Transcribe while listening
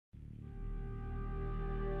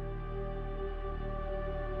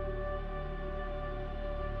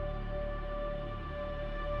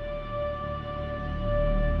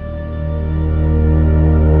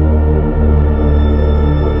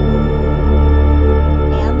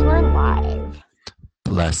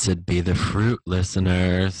Blessed be the fruit,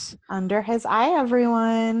 listeners. Under his eye,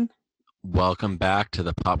 everyone. Welcome back to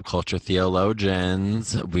the Pop Culture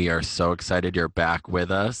Theologians. We are so excited you're back with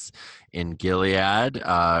us in Gilead,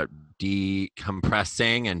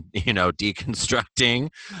 decompressing and deconstructing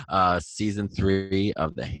season 3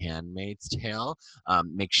 of The Handmaid's Tale.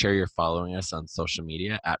 Make sure you're following us on social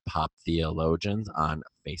media at Pop Theologians on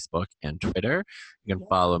Facebook and Twitter. You can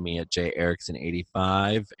follow me at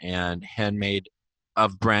jerickson85 and Handmaid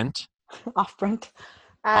of Brent. Off Brent.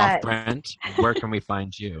 Off Brent, where can we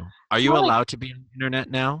find you? Are you allowed to be on the internet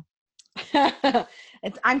now?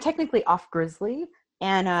 I'm technically off Grizzly,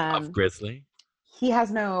 and Off Grizzly. he has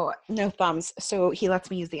no thumbs, so he lets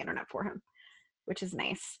me use the internet for him, which is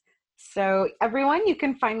nice. So everyone, you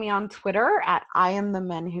can find me on Twitter at I am the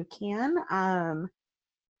men who can.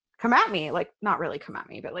 Come at me, like not really come at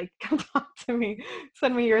me, but like come talk to me.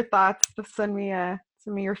 Send me your thoughts. Send me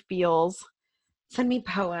your feels. Send me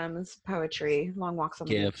poems, poetry, long walks on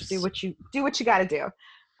the beach. Do what you got to do.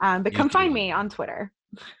 But come find me on Twitter.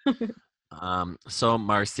 So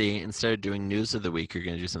Marcy, instead of doing news of the week, you're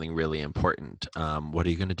going to do something really important. What are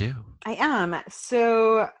you going to do? I am.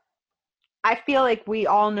 So I feel like we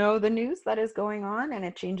all know the news that is going on, and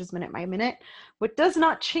it changes minute by minute. What does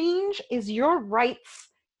not change is your rights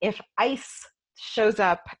if ICE shows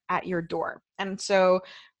up at your door. And so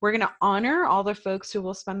we're going to honor all the folks who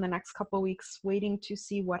will spend the next couple of weeks waiting to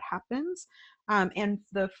see what happens, and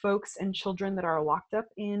the folks and children that are locked up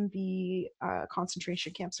in the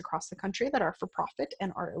concentration camps across the country that are for profit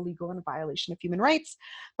and are illegal and a violation of human rights,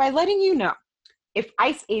 by letting you know, if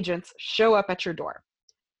ICE agents show up at your door,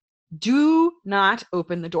 do not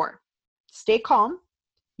open the door. Stay calm.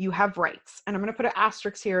 You have rights. And I'm going to put an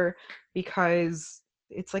asterisk here because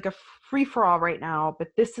it's like a free-for-all right now, but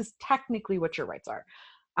this is technically what your rights are.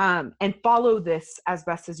 And follow this as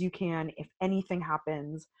best as you can if anything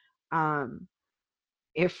happens.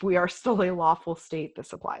 If we are still a lawful state,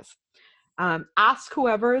 this applies. Ask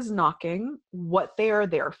whoever is knocking what they are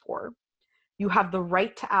there for. You have the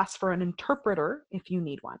right to ask for an interpreter if you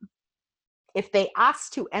need one. If they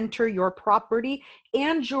ask to enter your property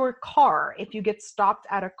and your car, if you get stopped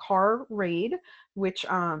at a car raid, which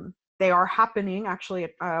they are happening, actually,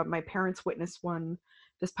 my parents witnessed one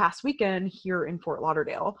this past weekend here in Fort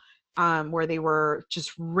Lauderdale, where they were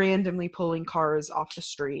just randomly pulling cars off the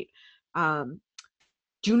street.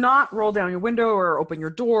 Do not roll down your window or open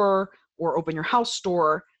your door or open your house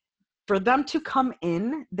door. For them to come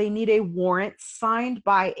in, they need a warrant signed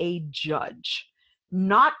by a judge,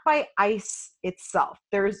 not by ICE itself.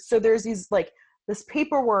 There's these like this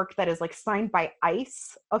paperwork that is like signed by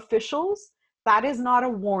ICE officials. That is not a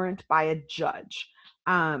warrant by a judge.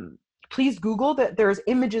 Please Google that. There's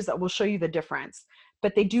images that will show you the difference,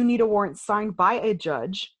 but they do need a warrant signed by a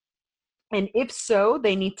judge. And if so,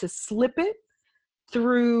 they need to slip it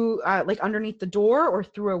through like underneath the door or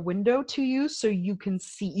through a window to you so you can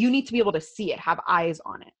see. You need to be able to see it, have eyes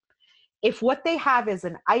on it. If what they have is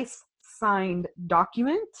an ICE signed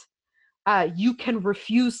document, you can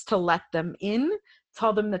refuse to let them in.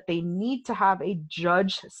 Tell them that they need to have a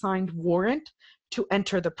judge signed warrant to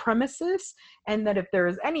enter the premises, and that if there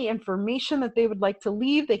is any information that they would like to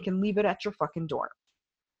leave, they can leave it at your fucking door.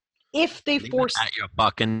 If they leave it at your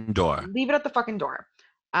fucking door. Leave it at the fucking door.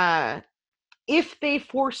 If they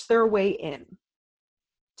force their way in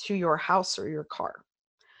to your house or your car,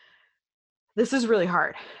 this is really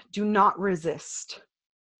hard. Do not resist.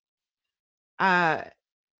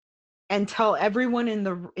 And tell everyone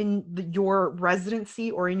in your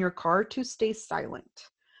residency or in your car to stay silent.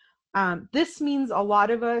 This means a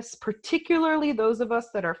lot of us, particularly those of us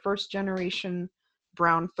that are first generation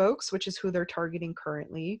brown folks, which is who they're targeting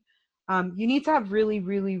currently, you need to have really,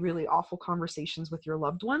 really, really awful conversations with your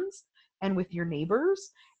loved ones and with your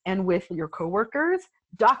neighbors and with your coworkers,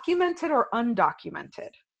 documented or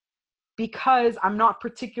undocumented. Because I'm not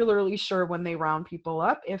particularly sure when they round people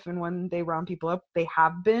up. If and when they round people up, they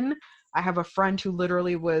have been. I have a friend who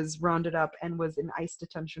literally was rounded up and was in ICE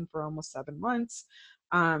detention for almost 7 months.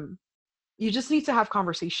 You just need to have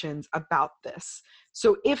conversations about this.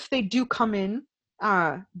 So if they do come in,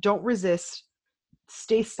 don't resist.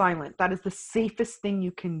 Stay silent. That is the safest thing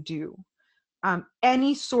you can do.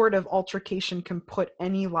 Any sort of altercation can put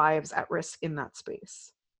any lives at risk in that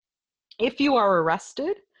space. If you are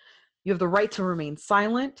arrested, you have the right to remain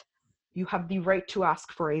silent. You have the right to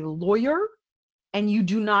ask for a lawyer, and you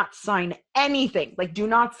do not sign anything. Like, do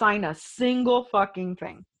not sign a single fucking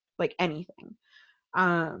thing, like anything.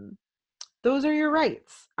 Those are your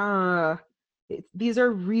rights. These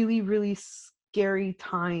are really, really scary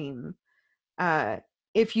time.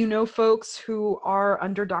 if you know folks who are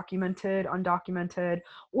underdocumented, undocumented,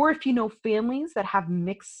 or if you know families that have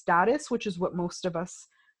mixed status, which is what most of us,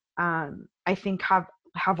 I think,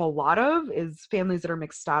 have a lot of, is families that are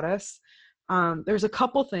mixed status. There's a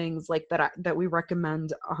couple things like that we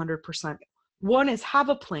recommend 100%. One is have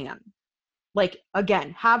a plan. Like,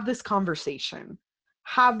 again, have this conversation.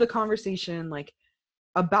 Have the conversation, like,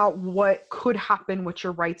 about what could happen, what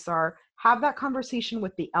your rights are. Have that conversation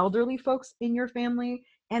with the elderly folks in your family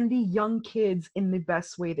and the young kids in the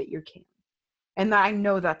best way that you can. And I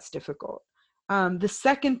know that's difficult. The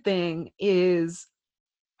second thing is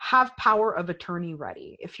have power of attorney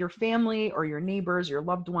ready. If your family or your neighbors, your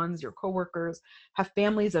loved ones, your coworkers have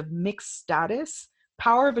families of mixed status,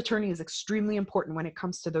 power of attorney is extremely important when it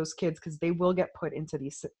comes to those kids, because they will get put into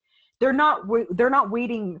these. They're not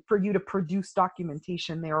waiting for you to produce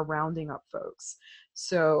documentation. They are rounding up folks.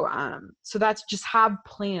 So that's, just have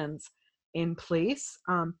plans in place.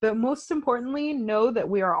 But most importantly, know that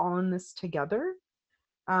we are all in this together.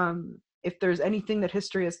 If there's anything that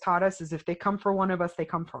history has taught us, is if they come for one of us, they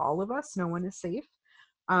come for all of us. No one is safe.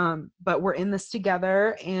 But we're in this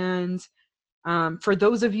together. And for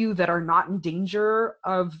those of you that are not in danger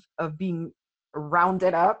of being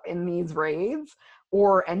rounded up in these raids,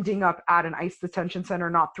 or ending up at an ICE detention center,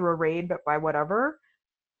 not through a raid, but by whatever,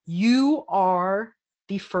 you are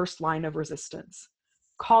the first line of resistance.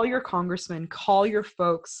 Call your congressman, call your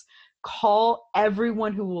folks, call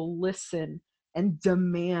everyone who will listen and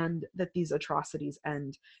demand that these atrocities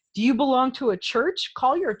end. Do you belong to a church?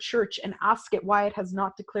 Call your church and ask it why it has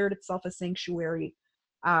not declared itself a sanctuary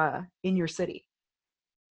in your city.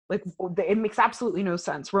 Like, it makes absolutely no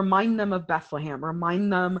sense. Remind them of Bethlehem.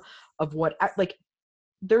 Remind them of what, like,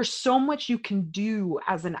 there's so much you can do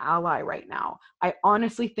as an ally right now. I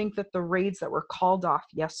honestly think that the raids that were called off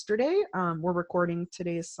yesterday, we're recording,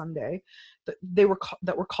 today is Sunday, that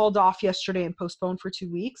were called off yesterday and postponed for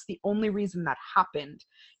 2 weeks. The only reason that happened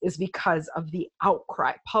is because of the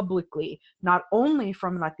outcry publicly, not only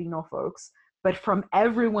from Latino folks, but from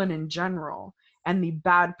everyone in general, and the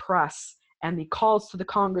bad press and the calls to the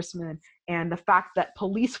congressman, and the fact that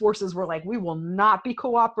police forces were like, we will not be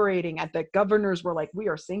cooperating, and that governors were like, we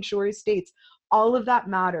are sanctuary states. All of that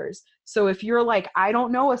matters. So if you're like, I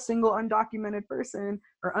don't know a single undocumented person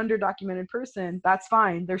or underdocumented person, that's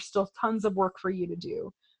fine. There's still tons of work for you to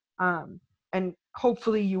do. And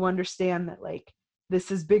hopefully you understand that, like, this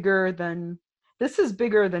is bigger than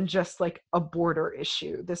just like a border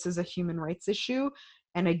issue. This is a human rights issue.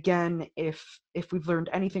 And again, if we've learned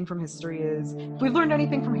anything from history, is, if we've learned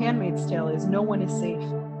anything from Handmaid's Tale, is no one is safe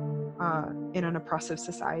in an oppressive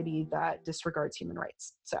society that disregards human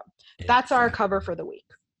rights. So that's our cover for the week.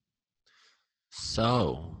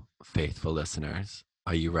 So, faithful listeners,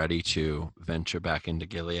 are you ready to venture back into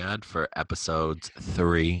Gilead for episodes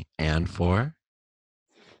 3 and 4?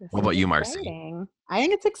 What about you, Marcy? I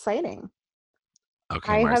think it's exciting.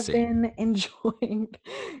 Okay, Marcy. I have been enjoying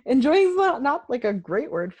is not like a great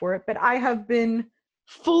word for it, but I have been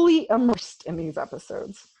fully immersed in these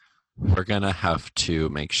episodes. We're going to have to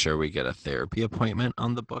make sure we get a therapy appointment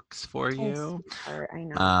on the books for you. I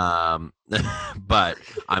know. But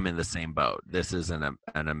I'm in the same boat. This is an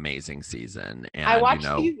amazing season. And I watched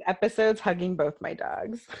these episodes hugging both my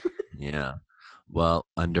dogs. Yeah. Well,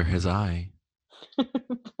 under his eye.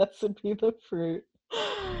 Blessed be the fruit.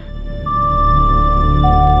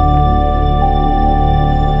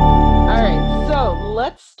 All right, so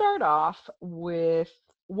let's start off with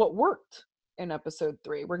what worked in episode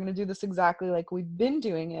 3. We're going to do this exactly like we've been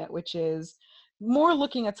doing it, which is more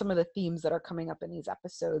looking at some of the themes that are coming up in these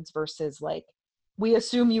episodes versus, like, we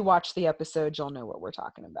assume you watch the episode, you'll know what we're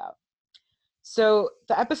talking about. So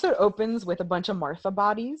the episode opens with a bunch of Martha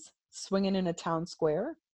bodies swinging in a town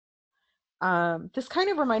square. This kind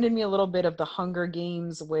of reminded me a little bit of the Hunger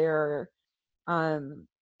Games, where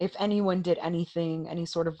if anyone did anything, any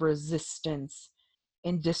sort of resistance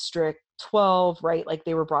in District 12, right, like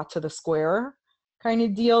they were brought to the square kind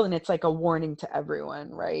of deal, and it's like a warning to everyone,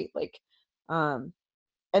 right? Like, and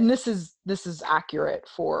this is accurate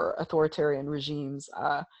for authoritarian regimes.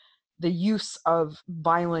 The use of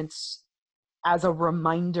violence as a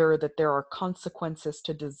reminder that there are consequences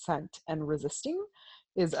to dissent and resisting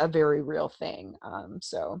is a very real thing.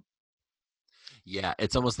 Yeah,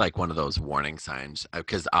 it's almost like one of those warning signs,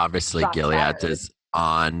 because obviously Shots Gilead fired. is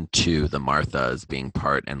on to the Marthas being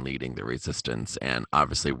part and leading the resistance, and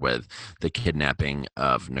obviously with the kidnapping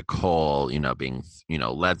of Nicole, being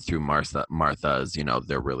led through Martha's,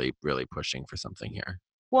 they're really, really pushing for something here.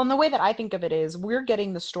 Well, and the way that I think of it is, we're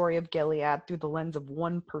getting the story of Gilead through the lens of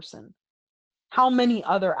one person. How many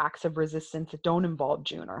other acts of resistance that don't involve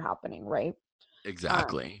June are happening, right?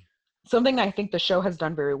 Exactly. Something I think the show has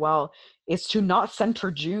done very well is to not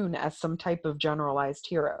center June as some type of generalized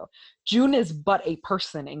hero. June is but a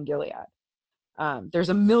person in Gilead. There's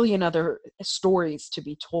a million other stories to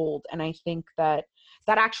be told, and I think that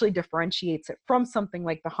that actually differentiates it from something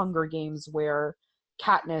like the Hunger Games, where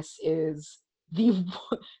Katniss is the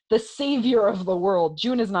the savior of the world.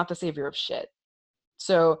 June is not the savior of shit.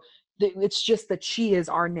 So it's just that she is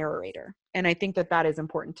our narrator, and I think that that is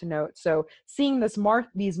important to note. So seeing these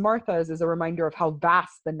Marthas is a reminder of how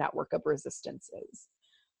vast the network of resistance is.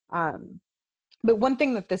 Um, but one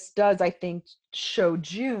thing that this does, I think, show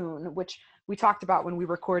June, which we talked about when we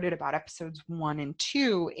recorded about episodes 1 and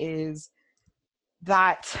 2, is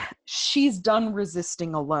that she's done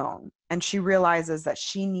resisting alone, and she realizes that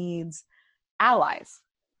she needs allies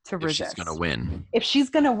to If she's resist. gonna win. If she's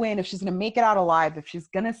going to win, if she's going to make it out alive, if she's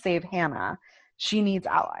going to save Hannah, she needs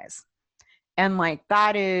allies. And like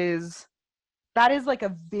that is like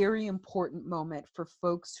a very important moment for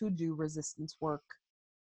folks who do resistance work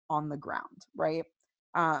on the ground, right?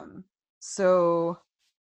 So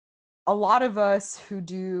a lot of us who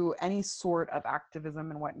do any sort of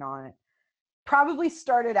activism and whatnot probably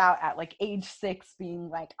started out at like age 6 being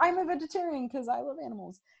like, I'm a vegetarian because I love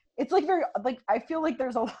animals. It's like very like, I feel like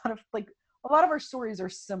there's a lot of like, a lot of our stories are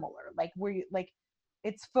similar. Like we like,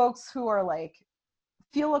 it's folks who are like,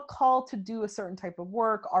 feel a call to do a certain type of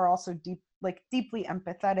work, are also deeply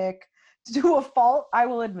empathetic to a fault, I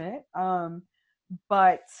will admit.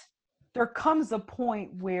 But there comes a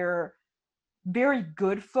point where very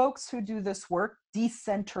good folks who do this work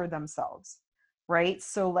decenter themselves, right?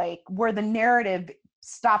 So like where the narrative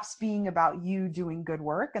stops being about you doing good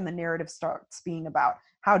work and the narrative starts being about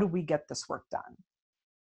how do we get this work done,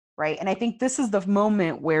 right? And I think this is the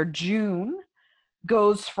moment where June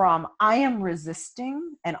goes from I am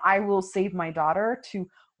resisting and I will save my daughter to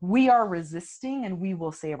we are resisting and we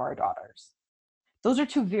will save our daughters. Those are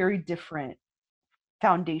two very different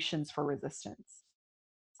foundations for resistance.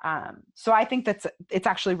 So I think it's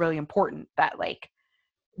actually really important that like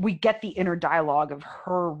we get the inner dialogue of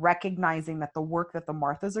her recognizing that the work that the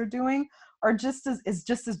Marthas are doing are just as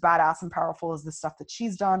badass and powerful as the stuff that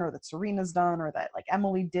she's done or that Serena's done or that like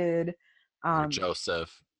Emily did. Or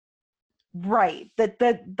Joseph. Right.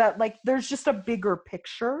 That like there's just a bigger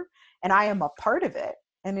picture and I am a part of it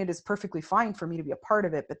and it is perfectly fine for me to be a part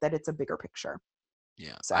of it, but that it's a bigger picture.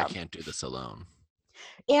 Yeah, So I can't do this alone.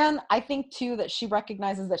 and I think too that she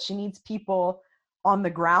recognizes that she needs people on the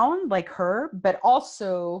ground like her, but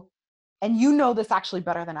also, and you know this actually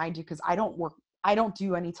better than I do because I don't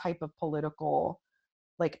do any type of political,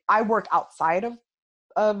 like I work outside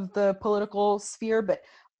of the political sphere, but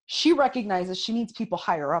she recognizes she needs people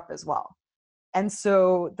higher up as well. And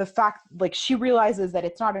so the fact, like she realizes that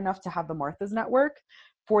it's not enough to have the Martha's network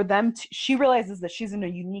for them to, she realizes that she's in a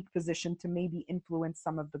unique position to maybe influence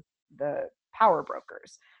some of the power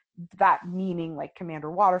brokers. That meaning like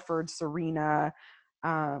Commander Waterford, Serena,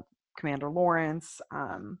 Commander Lawrence,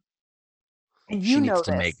 and She you needs know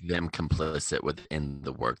to make this. them complicit within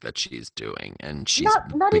the work that she's doing, and she's Not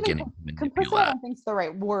even beginning to complicit. I manipulate. don't think is the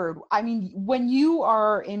right word. I mean, when you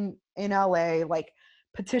are in LA, like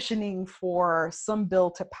petitioning for some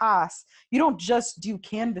bill to pass, you don't just do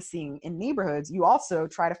canvassing in neighborhoods. You also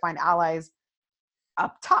try to find allies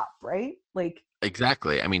up top, right? Like,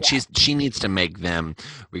 Exactly. I mean, yeah, she needs to make them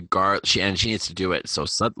she needs to do it so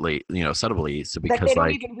subtly, subtly, so that they because don't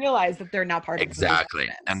like even realize that they're now part of the exactly, and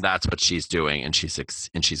resistance. that's what she's doing, and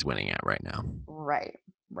she's winning at right now. Right,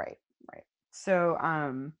 right, right. So,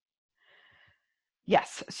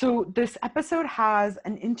 yes. So this episode has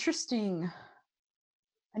an interesting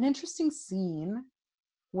scene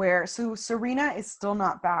where so Serena is still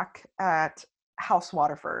not back at House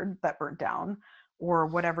Waterford that burnt down or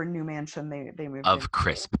whatever new mansion they moved Of into.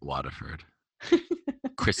 Crisp Waterford,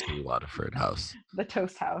 Crispy Waterford House. The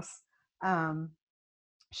toast house. Um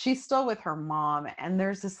she's still with her mom and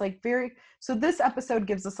there's this like very so this episode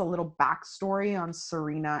gives us a little backstory on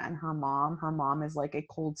Serena and her mom. Her mom is like a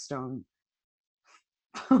cold stone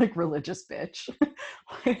like religious bitch.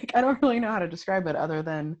 Like I don't really know how to describe it other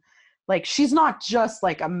than like she's not just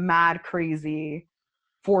like a mad crazy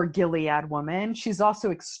for Gilead woman. She's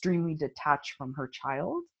also extremely detached from her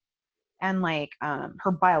child and like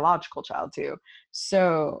her biological child too.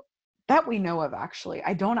 So that we know of actually.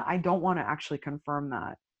 I don't want to actually confirm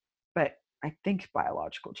that, but I think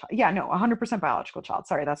biological child. Yeah, no, 100% biological child.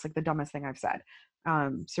 Sorry, that's like the dumbest thing I've said.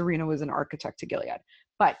 Serena was an architect to Gilead.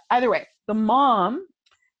 But either way, the mom,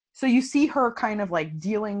 so you see her kind of like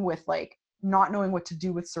dealing with like not knowing what to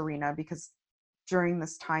do with Serena because during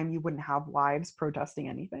this time you wouldn't have wives protesting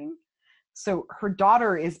anything. So her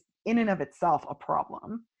daughter is in and of itself a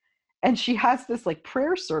problem. And she has this like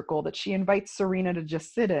prayer circle that she invites Serena to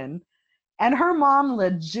just sit in. And her mom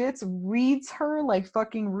legit reads her like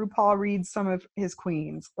fucking RuPaul reads some of his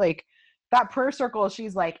queens. Like that prayer circle,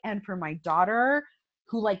 she's like, and for my daughter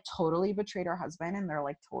who like totally betrayed her husband and they're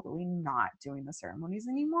like totally not doing the ceremonies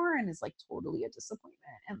anymore and is like totally a disappointment.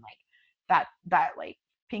 And like that like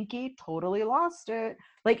Pinky totally lost it.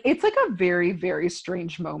 Like it's like a very, very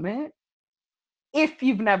strange moment if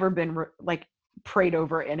you've never been like prayed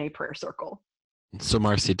over in a prayer circle. So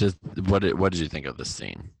Marcy, what did you think of this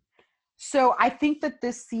scene? So I think that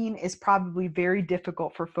this scene is probably very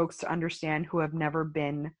difficult for folks to understand who have never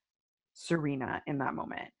been Serena in that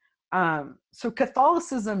moment. So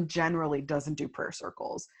Catholicism generally doesn't do prayer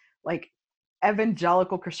circles. Like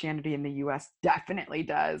evangelical Christianity in the US definitely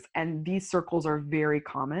does. And these circles are very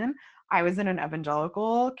common. I was in an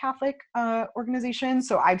evangelical Catholic organization,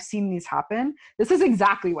 so I've seen these happen. This is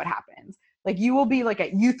exactly what happens. Like you will be like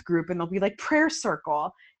at youth group and they'll be like prayer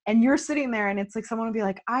circle. And you're sitting there and it's like someone will be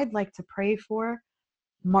like, I'd like to pray for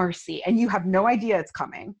Marcy. And you have no idea it's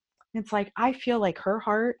coming. It's like, I feel like her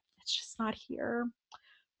heart, it's just not here.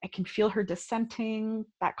 I can feel her dissenting.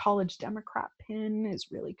 That college Democrat pin is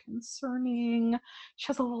really concerning. She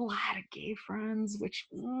has a lot of gay friends, which,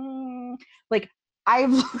 like, I've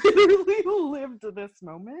literally lived this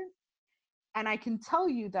moment. And I can tell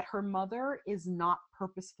you that her mother is not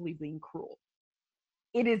purposefully being cruel.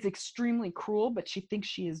 It is extremely cruel, but she thinks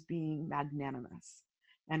she is being magnanimous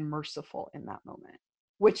and merciful in that moment,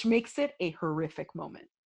 which makes it a horrific moment.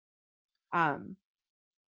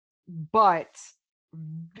 But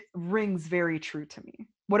rings very true to me.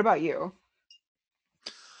 What about you?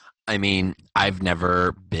 I mean, I've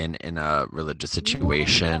never been in a religious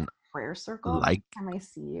situation Prayer circle. like Can I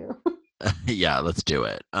see you? yeah, let's do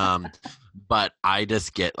it. But I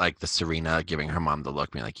just get like the Serena giving her mom the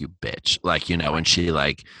look, being like, "You bitch!" Like when she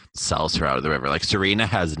like sells her out of the river. Like Serena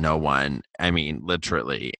has no one. I mean,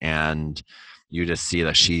 literally, and you just see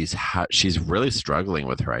that she's really struggling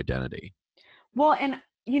with her identity. Well, and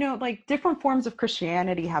like different forms of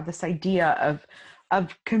Christianity have this idea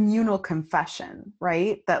of communal confession,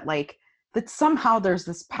 right? That like that somehow there's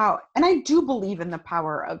this power, and I do believe in the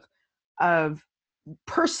power of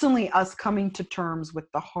personally us coming to terms with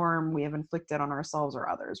the harm we have inflicted on ourselves or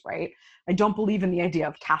others, right? I don't believe in the idea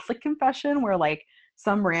of Catholic confession where like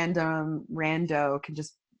some random rando can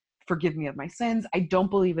just forgive me of my sins. I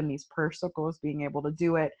don't believe in these prayer circles being able to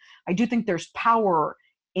do it. I do think there's power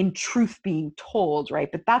in truth being told,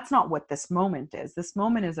 right? But that's not what this moment is. This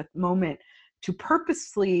moment is a moment to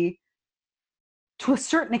purposely, to a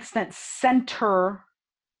certain extent, center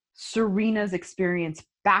Serena's experience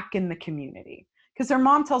back in the community. Because her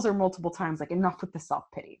mom tells her multiple times, like, enough with the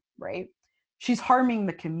self-pity, right? She's harming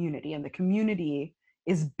the community, and the community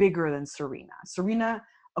is bigger than Serena. Serena,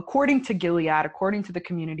 according to Gilead, according to the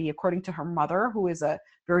community, according to her mother, who is a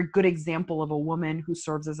very good example of a woman who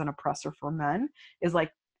serves as an oppressor for men, is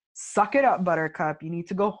like, suck it up, Buttercup. You need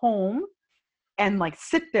to go home and like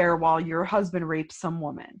sit there while your husband rapes some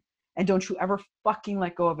woman. And don't you ever fucking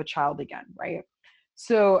let go of a child again, right?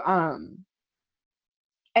 So,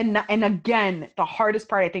 and again, the hardest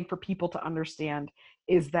part I think for people to understand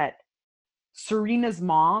is that Serena's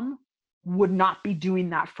mom would not be doing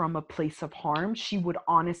that from a place of harm. She would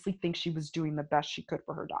honestly think she was doing the best she could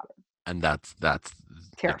for her daughter. And that's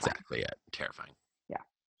Terrifying. exactly it. Terrifying. Yeah.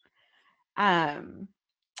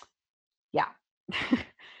 Yeah.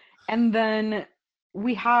 And then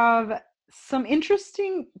we have some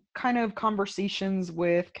interesting kind of conversations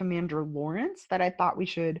with Commander Lawrence that I thought we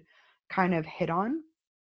should kind of hit on.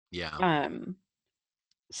 Yeah.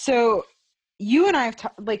 So you and I have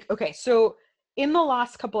okay, so in the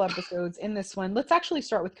last couple episodes in this one, let's actually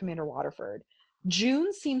start with Commander Waterford.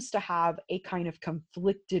 June seems to have a kind of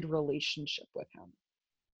conflicted relationship with him.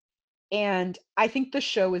 And I think the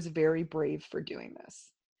show is very brave for doing this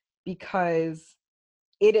because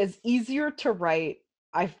it is easier to write,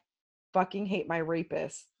 I fucking hate my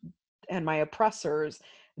rapists and my oppressors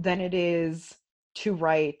than it is to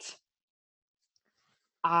write,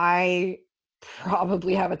 I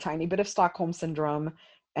probably have a tiny bit of Stockholm syndrome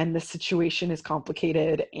and the situation is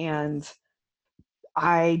complicated and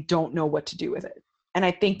I don't know what to do with it. And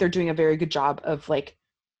I think they're doing a very good job of like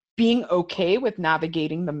being okay with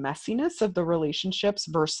navigating the messiness of the relationships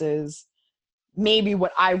versus maybe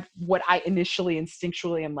what I initially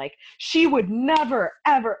instinctually am like, she would never,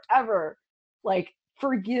 ever, ever like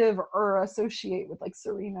forgive or associate with like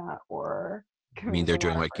Serena or I mean, they're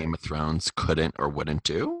doing what Game of Thrones couldn't or wouldn't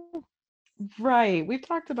do. Right. We've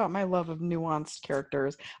talked about my love of nuanced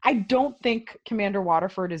characters. I don't think Commander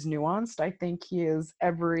Waterford is nuanced. I think he is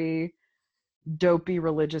every dopey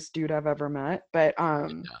religious dude I've ever met. But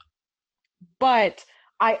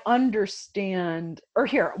I understand, or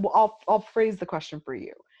here, well, I'll phrase the question for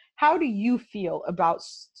you. How do you feel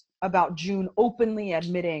about June openly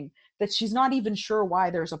admitting that she's not even sure why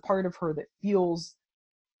there's a part of her that feels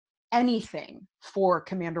anything for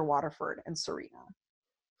Commander Waterford and Serena?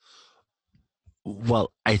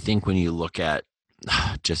 Well, I think when you look at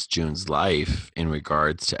just June's life in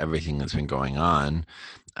regards to everything that's been going on,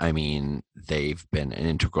 I mean, they've been an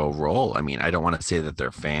integral role. I mean, I don't want to say that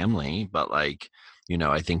they're family, but like,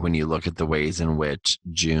 I think when you look at the ways in which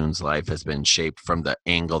June's life has been shaped from the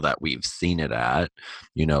angle that we've seen it at,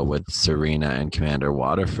 with Serena and Commander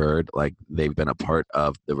Waterford, like they've been a part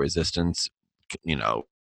of the resistance, you know,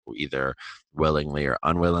 either willingly or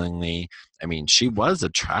unwillingly. I mean, she was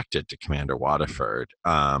attracted to Commander Waterford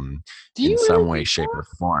Do in you some really way, think so? shape, or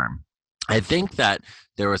form. I think that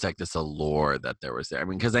there was like this allure that there was there. I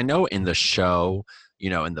mean, because I know in the show,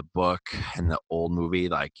 in the book and the old movie,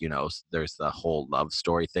 like, there's the whole love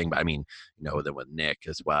story thing. But I mean, then with Nick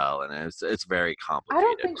as well. And it's very I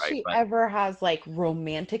don't complicated, think right? she But ever has like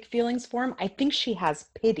romantic feelings for him. I think she has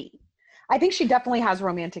pity. I think she definitely has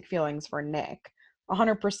romantic feelings for Nick,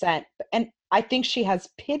 100%. And I think she has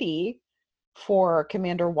pity for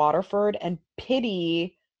Commander Waterford, and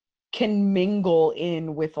pity can mingle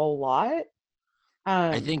in with a lot.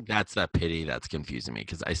 I Um, think that's that pity that's confusing me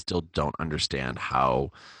because I still don't understand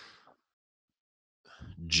how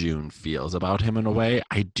June feels about him in a way.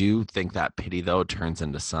 I do think that pity though turns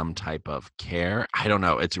into some type of care. I don't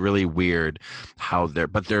know. It's really weird how they're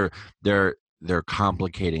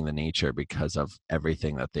complicating the nature because of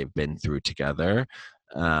everything that they've been through together.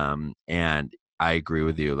 And I agree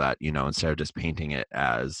with you that, instead of just painting it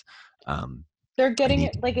as um they're I getting need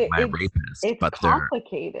it to like meet my rapist, it's but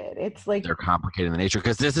complicated. It's like they're complicating the nature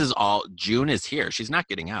because this is all June is here. She's not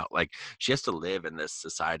getting out. Like she has to live in this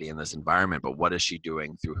society, in this environment. But what is she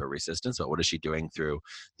doing through her resistance? But what is she doing through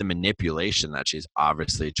the manipulation that she's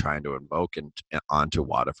obviously trying to invoke and onto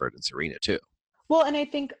Waterford and Serena too? well, and I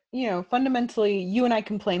think, fundamentally, you and I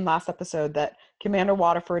complained last episode that Commander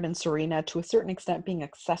Waterford and Serena, to a certain extent, being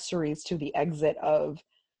accessories to the exit of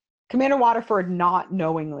Commander Waterford, not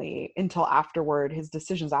knowingly until afterward, his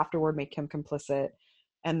decisions afterward make him complicit,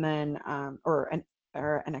 and then, or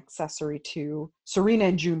an accessory to Serena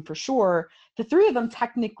and June for sure. The three of them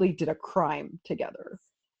technically did a crime together.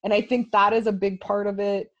 And I think that is a big part of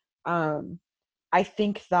it. Um, I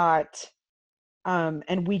think that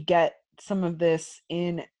and we get some of this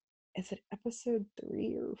in, is it episode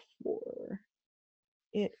 3 or 4?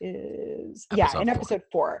 It is, yeah, in Episode 4. episode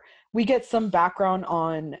 4 we get some background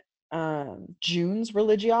on June's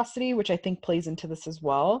religiosity, which I think plays into this as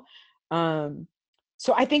well. um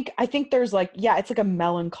so I think there's like, yeah, it's like a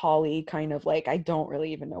melancholy kind of like, I don't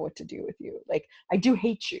really even know what to do with you, like I do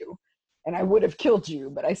hate you and I would have killed you,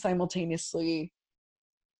 but I simultaneously,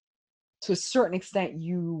 to a certain extent,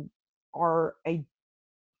 you are a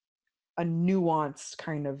nuanced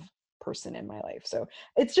kind of person in my life. So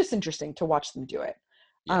it's just interesting to watch them do it.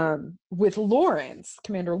 Yeah. With Lawrence,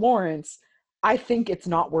 Commander Lawrence, I think it's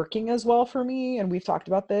not working as well for me, and we've talked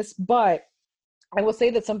about this, but I will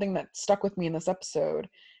say that something that stuck with me in this episode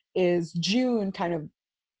is June kind of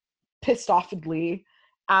pissed offedly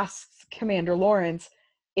asks Commander Lawrence,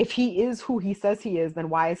 if he is who he says he is, then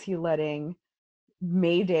why is he letting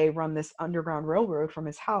Mayday run this underground railroad from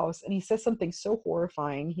his house? And he says something so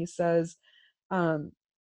horrifying. He says, um,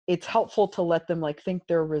 it's helpful to let them like think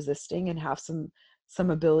they're resisting and have some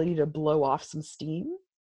ability to blow off some steam,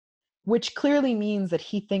 which clearly means that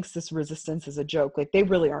he thinks this resistance is a joke. Like they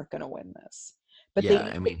really aren't going to win this, but Yeah.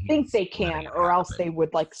 they, I they mean, think he's they letting can, it or else happen. they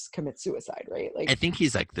would like commit suicide, right? I Like think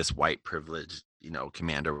he's like this white privileged,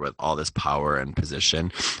 commander with all this power and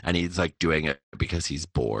position, and he's like doing it because he's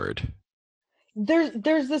bored.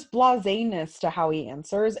 there's this blaseness to how he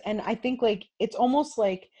answers, and I think like it's almost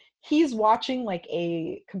like he's watching like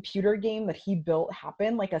a computer game that he built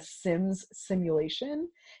happen, like a Sims simulation,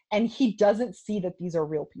 and he doesn't see that these are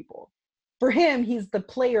real people. For him, he's the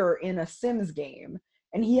player in a Sims game,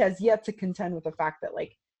 and he has yet to contend with the fact that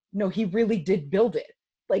like, no, he really did build it.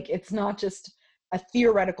 Like it's not just a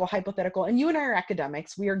theoretical hypothetical. And you and I are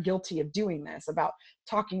academics, we are guilty of doing this, about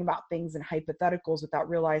talking about things in hypotheticals without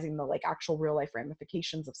realizing the like actual real life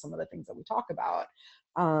ramifications of some of the things that we talk about.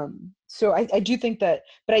 So I do think that,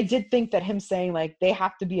 but I did think that him saying like they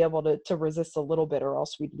have to be able to resist a little bit or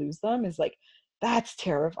else we'd lose them is like, that's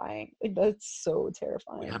terrifying. Like that's so We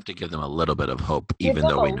terrifying. have to give them a little bit of hope, Give even them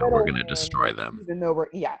though a we know we're little going to win, destroy them. even though we're,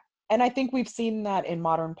 yeah. And I think we've seen that in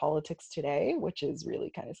modern politics today, which is really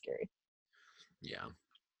kind of scary. Yeah.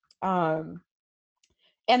 Um,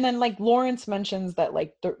 and then like Lawrence mentions that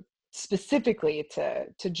like the specifically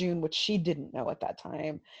to June, which she didn't know at that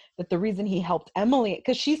time, that the reason he helped Emily,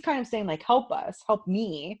 because she's kind of saying like, help us, help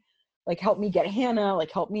me, like help me get Hannah,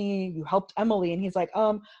 like help me, you helped Emily. And he's like,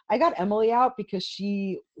 I got Emily out because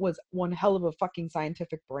she was one hell of a fucking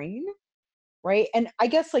scientific brain, right? And I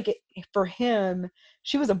guess like for him,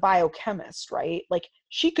 she was a biochemist, right? Like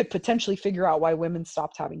she could potentially figure out why women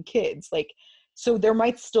stopped having kids, like, so there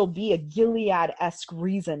might still be a Gilead-esque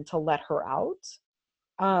reason to let her out.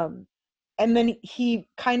 um and then he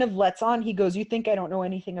kind of lets on, he goes, you think I don't know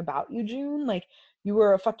anything about you, June? Like you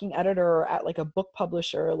were a fucking editor at like a book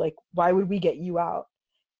publisher, like why would we get you out?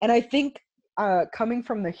 And I think coming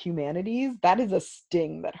from the humanities, that is a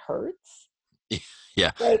sting that hurts.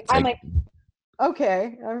 Yeah. Like It's I'm like, like,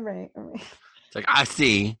 okay, all right, all right. it's like, I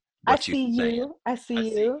see I what you're see saying. you. I I see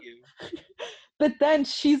see you. you. But then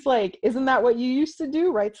she's like, isn't that what you used to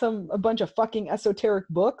do? Write a bunch of fucking esoteric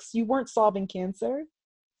books? You weren't solving cancer.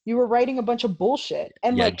 You were writing a bunch of bullshit.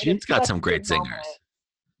 And Yeah, like June's it's got such some a good great moment. singers.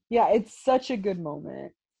 Yeah, it's such a good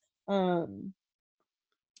moment. Um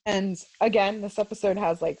and again, this episode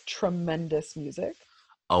has like tremendous music.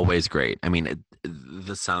 Always great. I mean,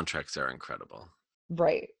 the soundtracks are incredible.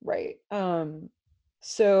 Right, right.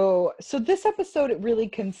 So this episode, it really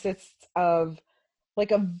consists of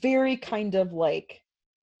like a very kind of like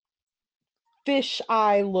fish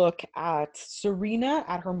eye look at Serena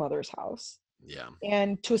at her mother's house, Yeah.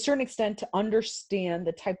 and to a certain extent to understand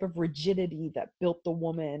the type of rigidity that built the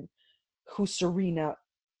woman who Serena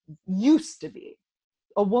used to be,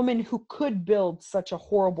 a woman who could build such a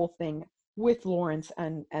horrible thing with Lawrence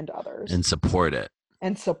and others And support it.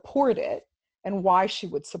 and support it, and why she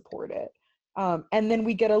would support it. And then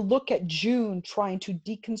we get a look at June trying to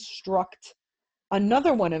deconstruct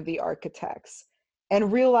another one of the architects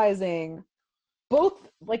and realizing both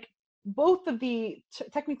like both of the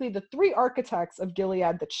technically the three architects of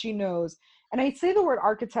Gilead that she knows, and I say the word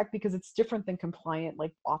architect because it's different than compliant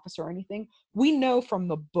like officer or anything. We know from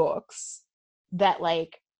the books that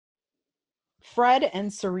like Fred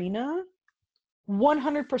and Serena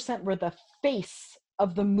 100% were the face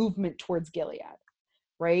of the movement towards Gilead,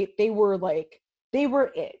 right? They were it. They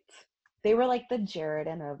were like the Jared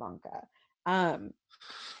and Ivanka. Um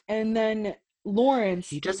and then Lawrence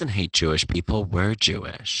He is, doesn't hate Jewish people. We're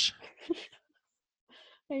Jewish.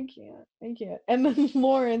 I can't. And then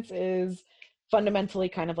Lawrence is fundamentally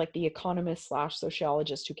kind of like the economist slash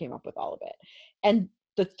sociologist who came up with all of it. And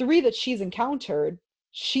the three that she's encountered,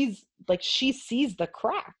 she's like, she sees the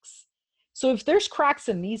cracks. So if there's cracks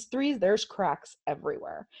in these three, there's cracks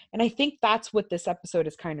everywhere. And I think that's what this episode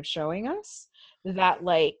is kind of showing us, that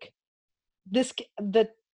like this,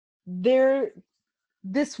 that there,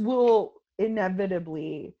 this will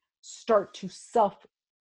inevitably start to self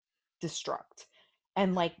destruct,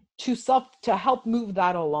 and like to help move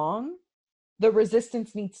that along, the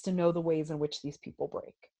resistance needs to know the ways in which these people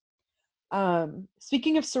break.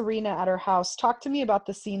 Speaking of Serena at her house, talk to me about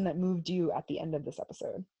the scene that moved you at the end of this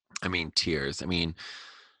episode. I mean, tears. I mean,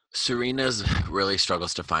 Serena's really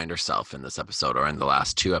struggles to find herself in this episode or in the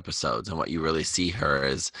last two episodes. And what you really see her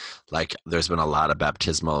is like there's been a lot of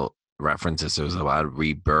baptismal references. There's a lot of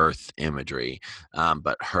rebirth imagery.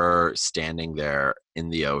 But her standing there in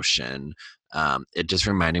the ocean, it just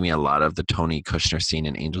reminded me a lot of the Tony Kushner scene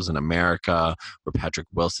in Angels in America, where Patrick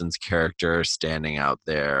Wilson's character standing out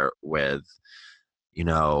there with, you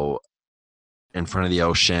know, in front of the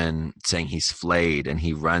ocean saying he's flayed, and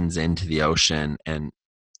he runs into the ocean and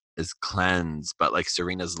is cleansed, but like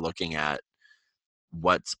Serena's looking at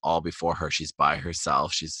what's all before her. She's by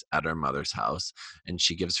herself, she's at her mother's house, and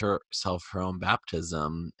she gives herself her own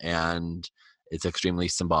baptism, and it's extremely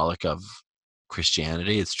symbolic of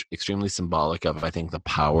Christianity. It's extremely symbolic of, I think, the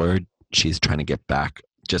power she's trying to get back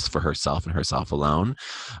just for herself and herself alone.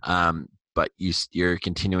 But you're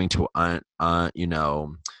continuing to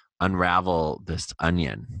unravel this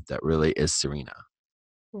onion that really is Serena.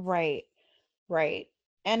 Right, right.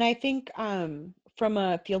 And I think from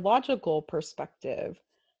a theological perspective,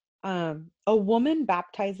 a woman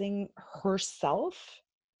baptizing herself,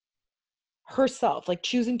 like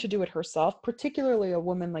choosing to do it herself, particularly a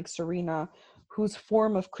woman like Serena, whose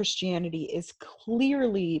form of Christianity is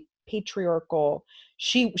clearly patriarchal.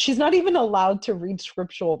 She's not even allowed to read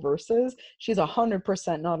scriptural verses. She's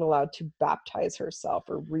 100% not allowed to baptize herself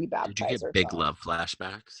or Did you rebaptize get big herself. love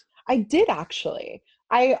flashbacks? I did actually.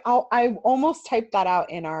 I almost typed that out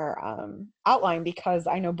in our outline because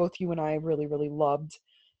I know both you and I really really loved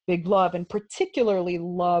Big Love, and particularly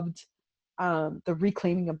loved the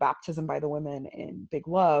reclaiming of baptism by the women in Big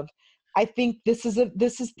Love. I think this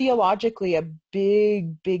is theologically a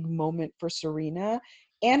big moment for Serena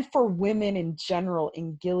and for women in general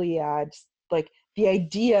in Gilead. Like the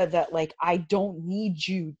idea that like, I don't need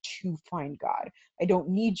you to find God. I don't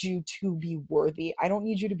need you to be worthy. I don't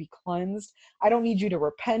need you to be cleansed. I don't need you to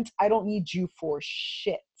repent. I don't need you for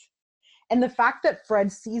shit. And the fact that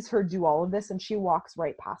Fred sees her do all of this and she walks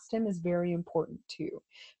right past him is very important too,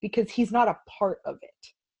 because he's not a part of it.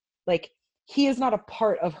 Like, he is not a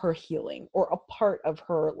part of her healing or a part of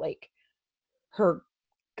her, like, her,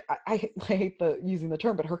 I hate using the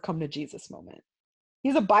term, but her come to Jesus moment.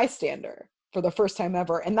 He's a bystander for the first time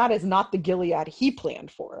ever, and that is not the Gilead he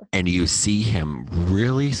planned for. And you see him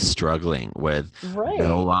really struggling with no Right.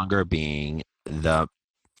 longer being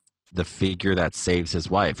the figure that saves his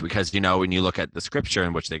wife, because when you look at the scripture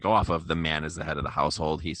in which they go off of, the man is the head of the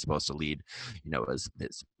household, he's supposed to lead his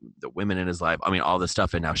the women in his life, I mean, all this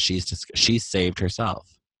stuff, and now she's saved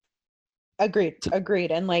herself. Agreed.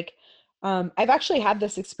 And like, I've actually had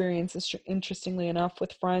this experience, interestingly enough,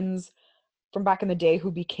 with friends from back in the day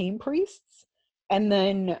who became priests, and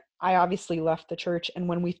then I obviously left the church, and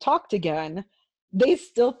when we've talked again, they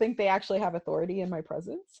still think they actually have authority in my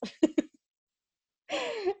presence.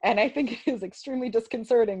 And I think it is extremely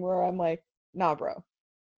disconcerting, where I'm like, nah, bro.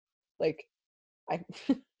 Like, I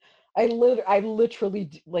I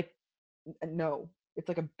literally, like, no. It's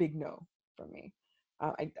like a big no for me.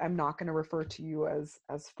 I'm not going to refer to you as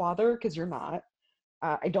father, because you're not.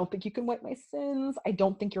 I don't think you can wipe my sins. I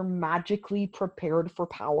don't think you're magically prepared for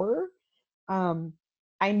power.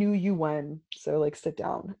 I knew you when, so like, sit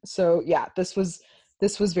down. So yeah, this was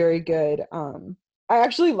very good. I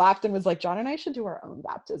actually laughed and was like, John and I should do our own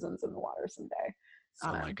baptisms in the water someday.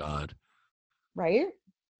 Oh my God. Right?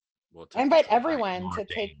 We'll I take the invite class. everyone to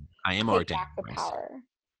I am take ordained back the myself. power.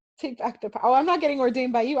 Take back the power. Oh, I'm not getting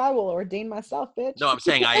ordained by you. I will ordain myself, bitch. No, I'm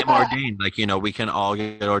saying I am ordained. Like, we can all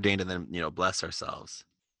get ordained and then, bless ourselves.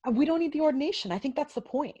 We don't need the ordination. I think that's the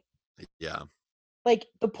point. Yeah. Like,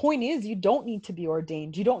 the point is, you don't need to be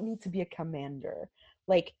ordained. You don't need to be a commander.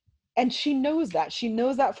 Like, and she knows that. She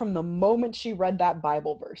knows that from the moment she read that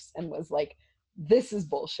Bible verse and was like, this is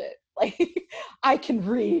bullshit. Like, I can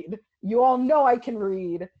read. You all know I can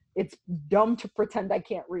read. It's dumb to pretend I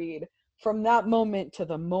can't read. From that moment to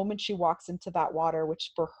the moment she walks into that water,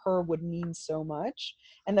 which for her would mean so much,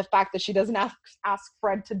 and the fact that she doesn't ask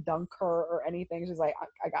Fred to dunk her or anything, she's like,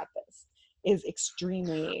 I got this, is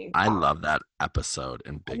extremely I powerful. love that episode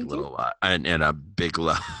in I Big do too. Little and in a Big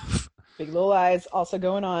Love. Big Little Lies also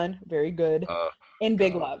going on, very good. Oh In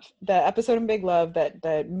Big God. Love, the episode in Big Love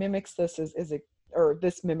that mimics this or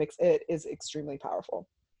this mimics it, is extremely powerful.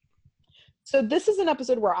 So this is an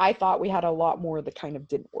episode where I thought we had a lot more that kind of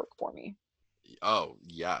didn't work for me. Oh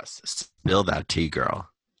yes. Spill that tea, girl.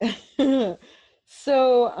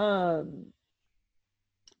 So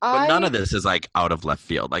But none I of this is like out of left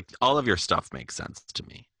field. Like, all of your stuff makes sense to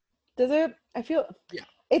me. does it I feel Yeah.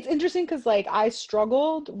 it's interesting, because like, I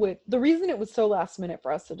struggled with the reason it was so last minute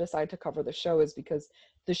for us to decide to cover the show is because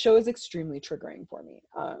the show is extremely triggering for me,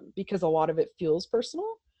 because a lot of it feels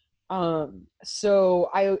personal. So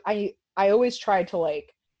I always try to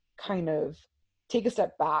like kind of take a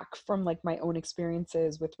step back from like my own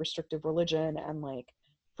experiences with restrictive religion and like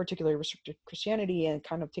particularly restrictive Christianity, and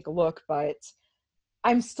kind of take a look. But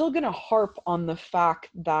I'm still gonna harp on the fact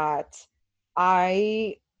that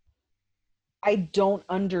I I don't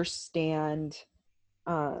understand,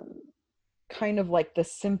 um, kind of like the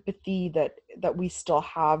sympathy that we still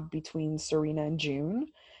have between Serena and June.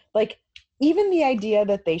 Like, even the idea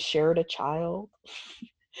that they shared a child,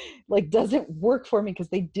 like, doesn't work for me, because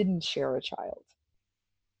they didn't share a child.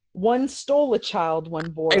 One stole a child,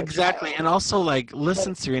 one bore a Exactly. child. And also, like,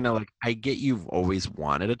 listen, Like, Serena, like, I get you've always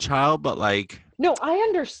wanted a child, but like, no, I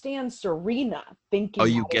understand Serena oh, thinking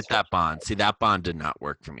you that is get her that bond. child. See, that bond did not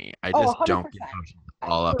work for me. I Oh, just don't get 100%. how she's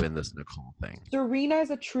all up in this Nicole thing. Serena is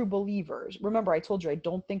a true believer. Remember, I told you I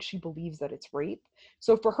don't think she believes that it's rape.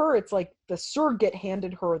 So for her, it's like the surrogate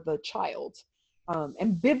handed her the child.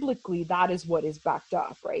 And biblically, that is what is backed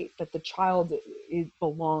up, right? That the child, it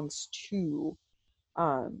belongs to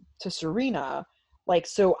Serena. Like,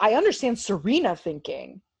 so I understand Serena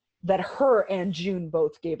thinking that her and June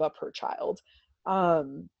both gave up her child,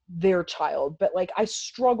 their child. But like, I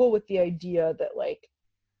struggle with the idea that like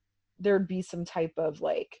there'd be some type of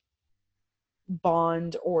like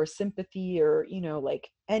bond or sympathy, or like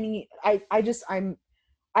any,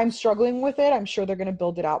 I'm struggling with it. I'm sure they're going to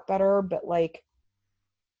build it out better, but like,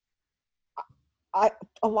 I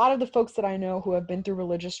a lot of the folks that I know who have been through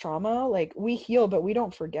religious trauma, like, we heal but we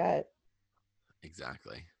don't forget.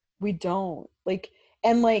 Exactly. We don't. Like,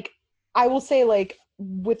 and like, I will say, like,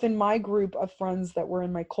 within my group of friends that were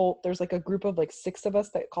in my cult, there's like a group of like 6 of us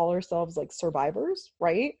that call ourselves like survivors,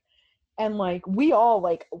 right? And like we all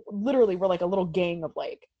like literally we're like a little gang of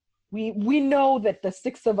like we know that the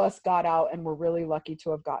 6 of us got out and we're really lucky to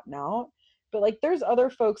have gotten out. But like there's other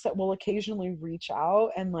folks that will occasionally reach out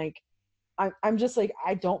and like I'm just like,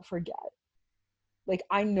 I don't forget. Like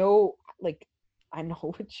like I know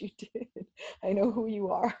what you did. I know who you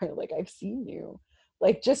are. Like I've seen you.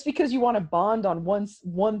 Like just because you want to bond on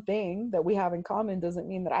one thing that we have in common doesn't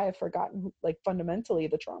mean that I have forgotten like fundamentally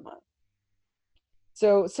the trauma.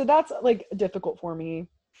 So that's like difficult for me.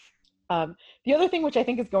 The other thing which I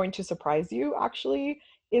think is going to surprise you actually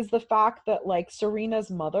is the fact that like Serena's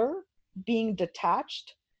mother being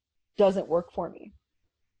detached doesn't work for me,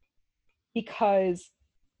 because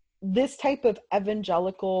this type of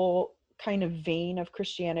evangelical kind of vein of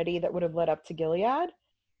Christianity that would have led up to Gilead,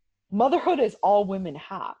 motherhood is all women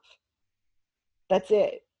have. That's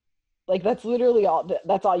it. Like that's literally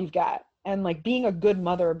that's all you've got. And like being a good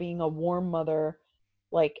mother, being a warm mother,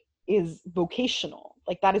 like is vocational.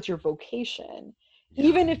 Like that is your vocation. Yeah.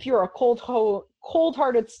 Even if you're a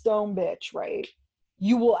cold-hearted stone bitch, right?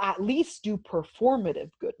 You will at least do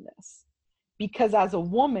performative goodness. Because as a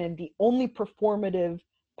woman, the only performative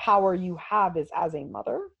power you have is as a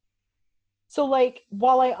mother. So like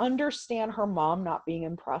while I understand her mom not being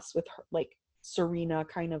impressed with her, like Serena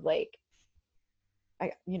kind of like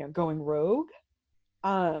going rogue,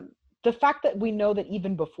 the fact that we know that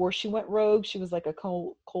even before she went rogue she was like a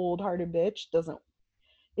cold-hearted bitch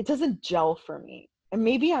doesn't gel for me. And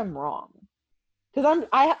maybe I'm wrong, because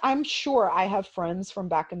I'm sure I have friends from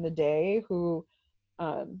back in the day who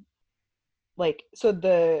like, so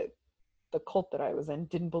the cult that I was in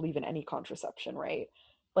didn't believe in any contraception, right?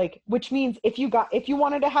 Like, which means if you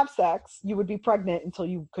wanted to have sex, you would be pregnant until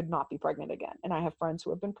you could not be pregnant again. And I have friends who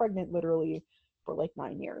have been pregnant literally for like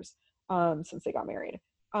 9 years since they got married.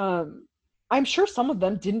 I'm sure some of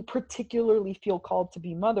them didn't particularly feel called to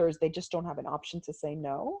be mothers. They just don't have an option to say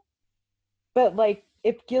no. But like,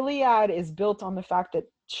 if Gilead is built on the fact that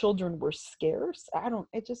children were scarce,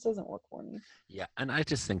 it just doesn't work for me. Yeah, and I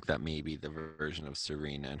just think that maybe the version of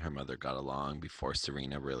Serena and her mother got along before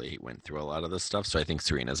Serena really went through a lot of this stuff. So I think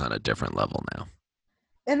Serena's on a different level now.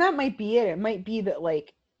 And that might be it. It might be that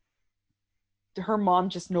like her mom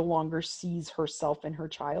just no longer sees herself in her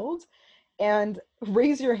child. And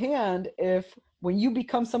raise your hand if when you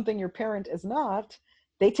become something your parent is not,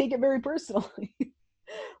 they take it very personally.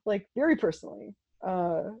 Like very personally.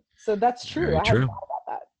 So that's true. Very I hadn't true. thought about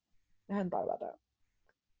that. I hadn't thought about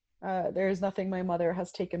that. There is nothing my mother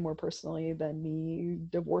has taken more personally than me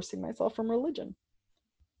divorcing myself from religion.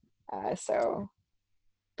 So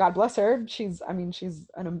God bless her.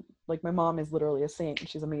 Like my mom is literally a saint and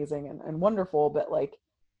she's amazing and wonderful, but like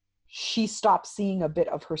she stopped seeing a bit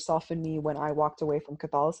of herself in me when I walked away from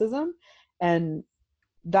Catholicism. And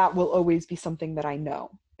that will always be something that I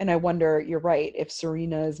know. And I wonder, you're right, if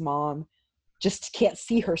Serena's mom just can't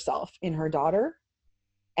see herself in her daughter,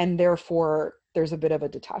 and therefore there's a bit of a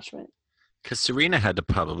detachment. Because Serena had to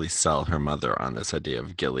probably sell her mother on this idea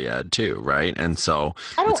of Gilead too, right? And so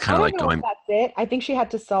it's I kind of don't like know if going, that's it. I think she had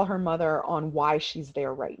to sell her mother on why she's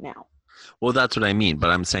there right now. well, that's what I mean. But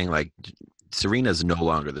I'm saying like Serena's no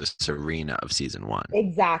longer the Serena of season 1.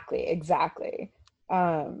 Exactly.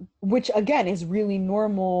 Which again is really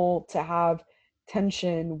normal to have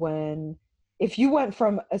tension when, if you went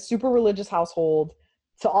from a super religious household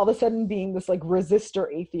to all of a sudden being this like resistor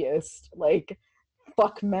atheist, like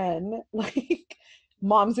fuck men, like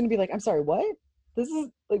mom's gonna be like, I'm sorry, what? This is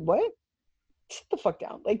like, what? Sit the fuck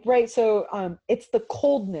down. Like, right. So it's the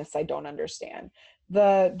coldness I don't understand.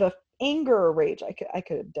 The anger or rage I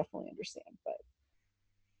could definitely understand,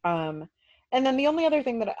 but and then the only other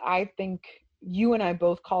thing that I think you and I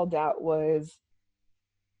both called out was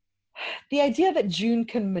the idea that June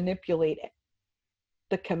can manipulate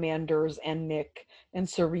the commanders and Nick and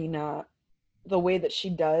Serena the way that she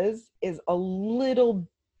does is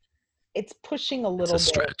it's pushing a It's little a bit.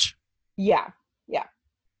 stretch. Yeah.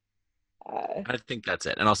 I think that's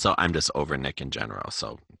it. And also, I'm just over Nick in general.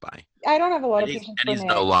 So bye. I don't have a lot of And patience for he's Nick.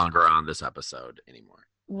 no longer on this episode anymore.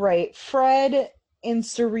 Right. Fred and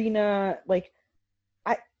Serena, like,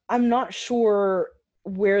 I'm not sure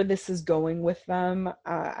where this is going with them.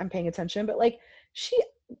 I'm paying attention, but like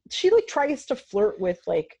she like tries to flirt with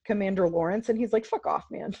like Commander Lawrence, and he's like, "Fuck off,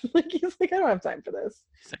 man!" Like he's like, "I don't have time for this."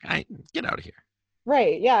 He's like, get out of here.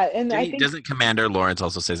 Right? Yeah, and I think Doesn't Commander Lawrence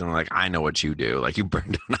also say something like, I know what you do? Like you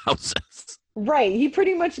burn down houses. right. He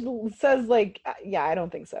pretty much says like, "Yeah, I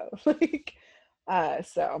don't think so." Like,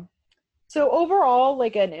 so So overall,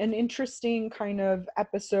 like an interesting kind of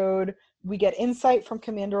episode. We get insight from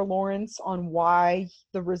Commander Lawrence on why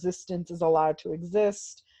the resistance is allowed to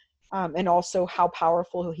exist, and also how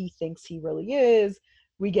powerful he thinks he really is.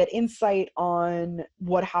 We get insight on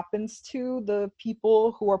what happens to the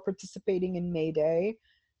people who are participating in May Day,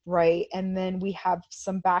 right? And then we have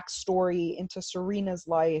some backstory into Serena's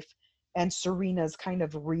life and Serena's kind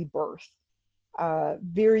of rebirth.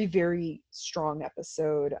 Very, very strong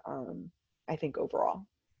episode, I think, overall.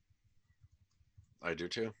 I do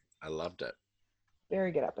too. I loved it.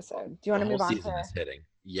 Very good episode. Do you The want to whole move on season is hitting.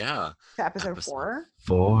 Yeah. to episode Episode 4?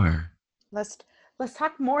 4. Let's let's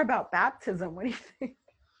talk more about baptism. What do you think?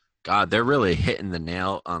 God, they're really hitting the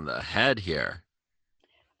nail on the head here.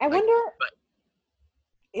 I Like, wonder.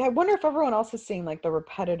 but I wonder if everyone else is seeing like the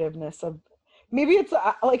repetitiveness of. Maybe it's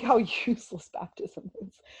like how useless baptism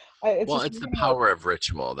is. It's well, just it's the something power of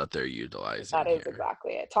ritual that they're utilizing that is here.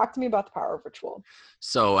 exactly it. Talk to me about the power of ritual.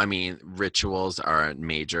 So, I mean, rituals are a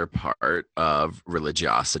major part of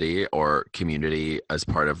religiosity or community as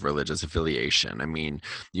part of religious affiliation. I mean,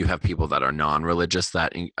 you have people that are non-religious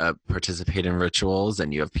that participate in rituals,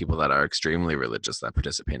 and you have people that are extremely religious that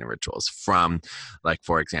participate in rituals. From, like,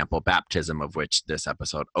 for example, baptism, of which this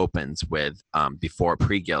episode opens with before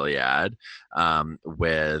pre-Gilead,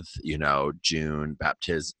 with, you know, June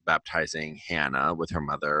baptizing Hannah with her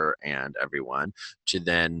mother and everyone, to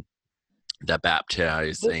then the This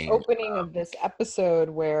baptizing. opening of this episode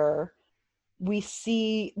where we've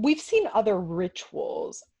seen other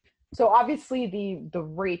rituals. So obviously the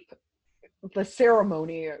rape, the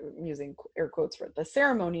ceremony, I'm using air quotes for it, the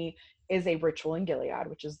ceremony is a ritual in Gilead,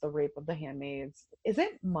 which is the rape of the handmaids. Is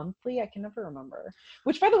it monthly? I can never remember.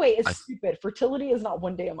 Which, by the way, is I, stupid. Fertility is not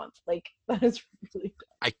one day a month. Like, that is really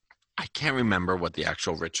I I can't remember what the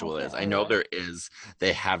actual I ritual is. can't I know either. there is.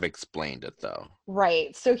 They have explained it though.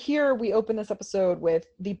 Right. So here we open this episode with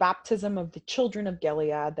the baptism of the children of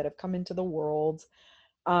Gilead that have come into the world.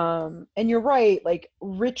 And you're right, like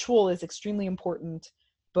ritual is extremely important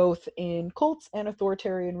both in cults and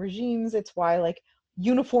authoritarian regimes. It's why like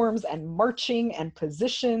uniforms and marching and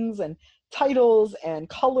positions and titles and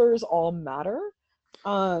colors all matter,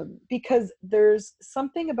 because there's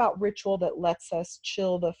something about ritual that lets us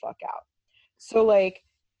chill the fuck out. So like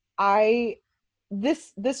I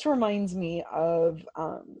this reminds me of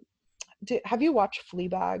have you watched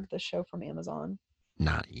Fleabag, the show from Amazon?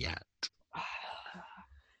 Not yet.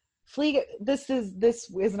 This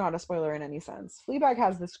is not a spoiler in any sense. Fleabag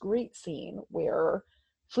has this great scene where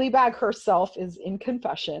Fleabag herself is in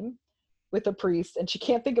confession with a priest and she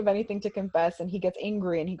can't think of anything to confess, and he gets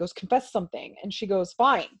angry and he goes, confess something, and she goes,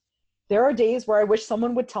 fine. There are days where I wish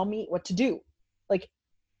someone would tell me what to do. Like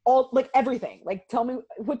all, like everything. Like tell me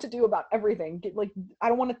what to do about everything. Like I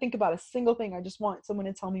don't want to think about a single thing. I just want someone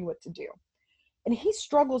to tell me what to do. And he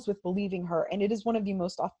struggles with believing her, and it is one of the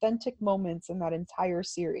most authentic moments in that entire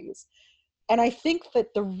series. And I think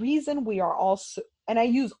that the reason we are all so, and I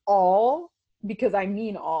use all because I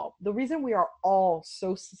mean all, the reason we are all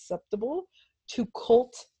so susceptible to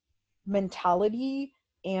cult mentality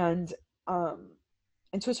um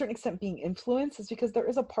and to a certain extent being influenced is because there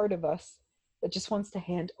is a part of us that just wants to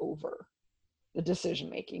hand over the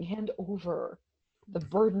decision making, hand over the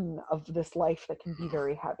burden of this life that can be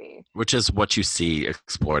very heavy. Which is what you see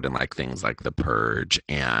explored in like things like The Purge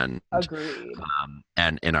Agreed.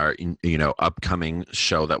 and in our upcoming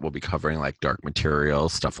show that we'll be covering, like Dark Material,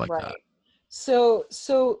 stuff like that. Right. So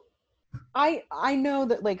I know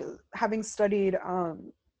that, like, having studied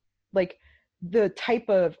like the type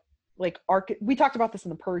of like we talked about this in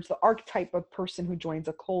The Purge, the archetype of person who joins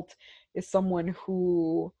a cult is someone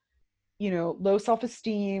who, low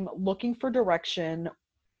self-esteem, looking for direction,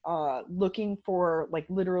 looking for like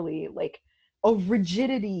literally like a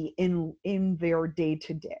rigidity in their day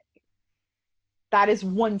to day. That is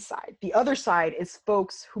one side. The other side is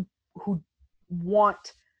folks who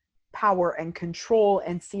want power and control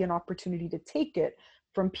and see an opportunity to take it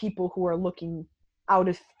from people who are looking out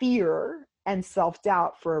of fear and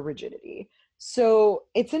self-doubt for a rigidity. So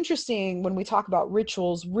it's interesting when we talk about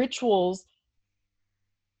rituals,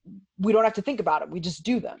 we don't have to think about it. We just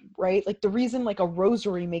do them, right? Like the reason like a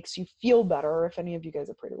rosary makes you feel better, if any of you guys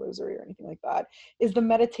have prayed a rosary or anything like that, is the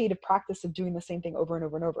meditative practice of doing the same thing over and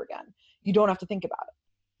over and over again. You don't have to think about it.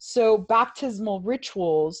 So baptismal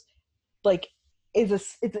rituals, like,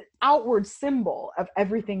 it's an outward symbol of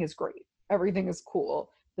everything is great, everything is cool.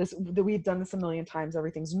 We've done this a million times.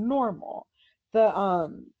 Everything's normal.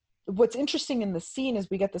 What's interesting in the scene is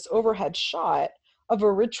we get this overhead shot of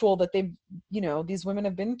a ritual that these women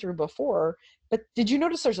have been through before. But did you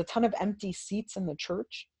notice there's a ton of empty seats in the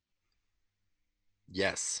church?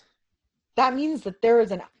 Yes. that means that there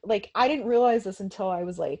is an, like, I didn't realize this until I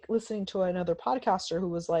was like listening to another podcaster who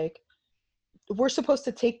was like, we're supposed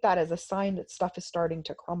to take that as a sign that stuff is starting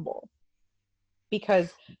to crumble,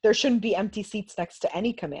 because there shouldn't be empty seats next to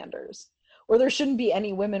any commanders, or there shouldn't be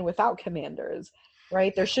any women without commanders,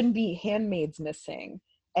 right? There shouldn't be handmaids missing.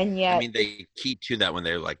 And I yet mean, they key to that when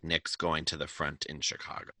they're like Nick's going to the front in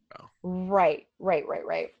Chicago, right.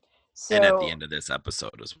 and at the So end of this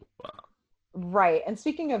episode as well. right. And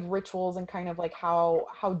speaking of rituals and kind of like how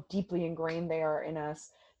deeply ingrained they are in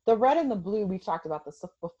us, the red and the blue, we've talked about this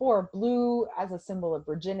before. Blue as a symbol of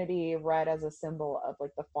virginity, red as a symbol of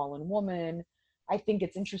like the fallen woman. I think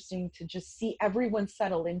it's interesting to just see everyone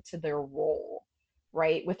settle into their role,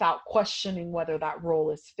 right? Without questioning whether that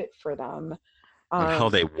role is fit for them. And how Um,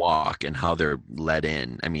 they walk and how they're let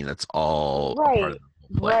in. I mean, that's all a part of right,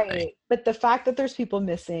 the play. right. But the fact that there's people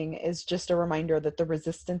missing is just a reminder that the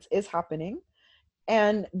resistance is happening,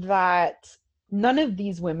 and that none of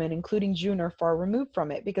these women, including June, are far removed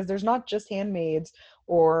from it, because there's not just handmaids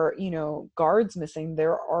or, you know, guards missing.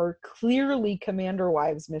 There are clearly commander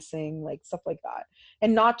wives missing, like stuff like that,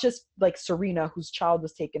 and not just like Serena, whose child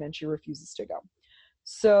was taken and she refuses to go.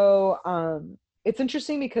 So it's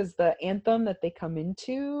interesting because the anthem that they come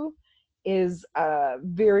into is a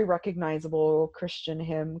very recognizable Christian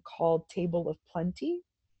hymn called Table of Plenty,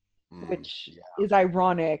 which Yeah. is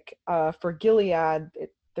ironic. For Gilead,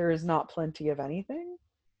 there is not plenty of anything,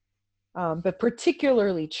 but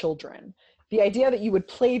particularly children. The idea that you would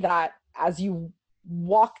play that as you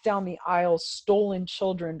walk down the aisle, stolen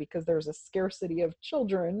children, because there's a scarcity of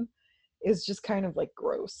children, is just kind of like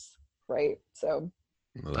gross, right? So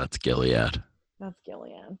Well, that's Gilead. that's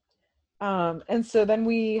Gilead. And so then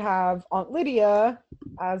we have Aunt Lydia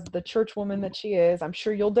as the churchwoman that she is. I'm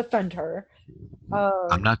sure you'll defend her.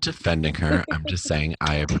 I'm Um, not defending her. I'm just saying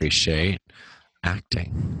I appreciate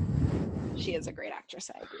acting. she is a great actress.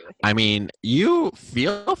 I agree with I you. mean, you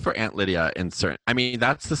feel for Aunt Lydia in certain. I mean,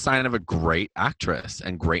 that's the sign of a great actress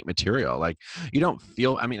and great material. Like, you don't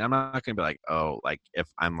feel. I mean, I'm not going to be like, oh, like if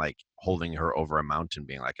I'm like holding her over a mountain,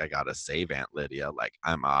 being like, I gotta save Aunt Lydia. Like,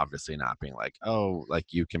 I'm obviously not being like, oh, like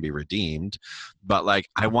you can be redeemed, but like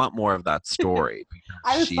I want more of that story because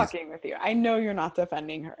I was she's. fucking with you. I know you're not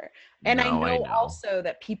defending her. And I No, I know know. also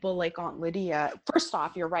that people like Aunt Lydia, first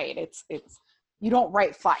off, you're right. It's you don't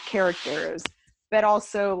write flat characters, but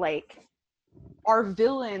also like our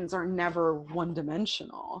villains are never one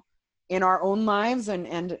dimensional in our own lives and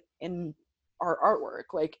in our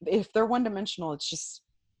artwork. Like if they're one dimensional, it's just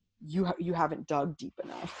you haven't dug deep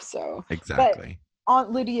enough. So, but Exactly.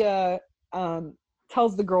 Aunt Lydia um,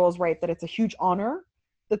 tells the girls, right, that it's a huge honor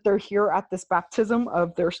that they're here at this baptism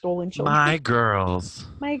of their stolen children. My girls.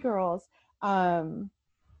 My girls. Um,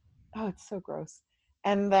 oh, it's so gross.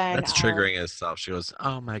 And then, That's triggering itself. She goes,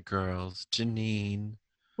 "Oh my girls, Janine."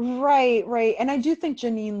 right. And I do think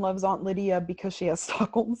Janine loves Aunt Lydia because she has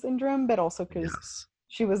Stockholm syndrome, but also because Yes.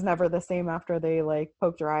 she was never the same after they like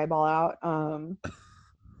poked her eyeball out.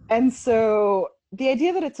 And so the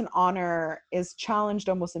idea that it's an honor is challenged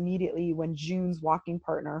almost immediately when June's walking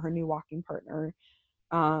partner, her new walking partner,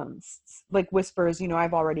 like whispers, you know,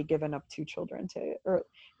 I've already given up two children to, or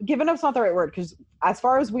given up's not the right word, because as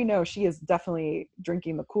far as we know, she is definitely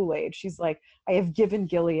drinking the Kool-Aid. She's like, I have given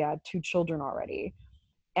Gilead two children already.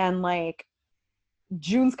 And like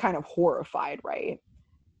June's kind of horrified, right?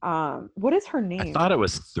 What is her I name? thought it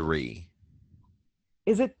was 3.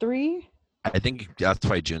 Is it three? I think that's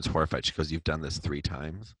why June's horrified. She goes, "You've done this 3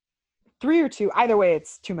 times." Three or two? Either way,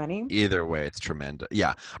 it's too many. Either way, it's tremendous.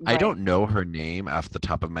 Yeah, I Right. don't know her name off the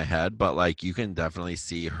top of my head, but like you can definitely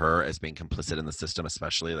see her as being complicit in the system,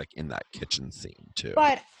 especially like in that kitchen scene too.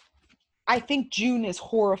 But I think June is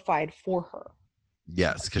horrified for her.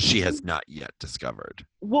 Yes, because she has not yet discovered.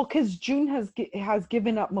 Well, because June has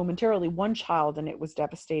given up momentarily one child, and it was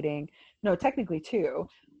devastating. No, technically two.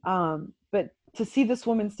 But to see this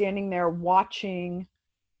woman standing there watching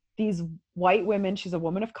these white women, she's a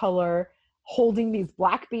woman of color, holding these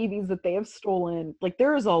black babies that they have stolen. Like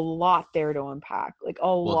there is a lot there to unpack. Like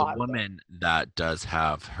a Well, the lot there. woman that does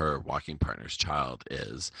have her walking partner's child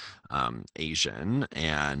is Asian,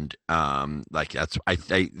 and like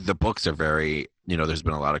the books are very, you know, there's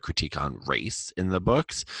been a lot of critique on race in the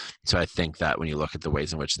books, so I think that when you look at the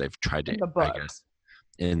ways in which they've tried to, In the I book. guess,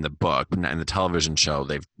 in the book and in the television show,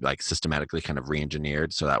 they've like systematically kind of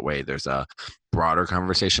re-engineered so that way there's a broader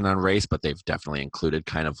conversation on race, but they've definitely included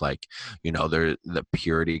kind of like, you know, the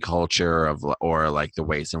purity culture of, or like the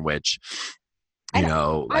ways in which And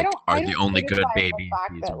like I are the don't only good criticize the babies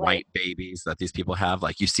fact these that like white babies that these people have?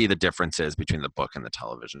 Like you see the differences between the book and the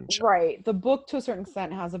television show. right, the book to a certain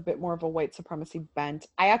extent has a bit more of a white supremacy bent.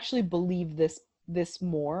 I actually believe this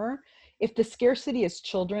more. If the scarcity is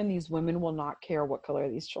children, these women will not care what color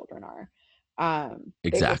these children are. They will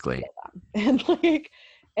Exactly. steal them. And like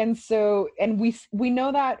and so and we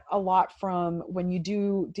know that a lot from when you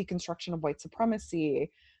do deconstruction of white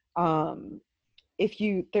supremacy. If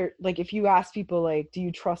you ask people like, do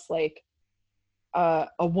you trust like a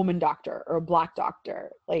woman doctor or a black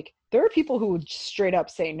doctor, like there are people who would straight up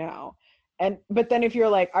say no. And but then if you're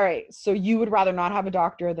like, all right, so you would rather not have a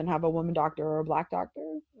doctor than have a woman doctor or a black doctor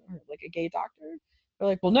or like a gay doctor, they're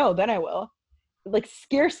like, well no, then I will. Like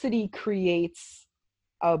scarcity creates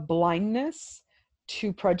a blindness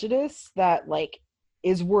to prejudice that like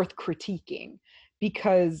is worth critiquing,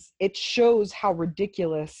 because it shows how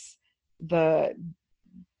ridiculous the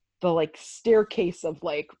like staircase of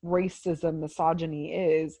like racism, misogyny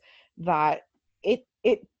is, that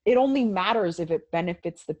it only matters if it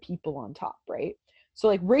benefits the people on top, right? So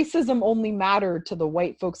like racism only mattered to the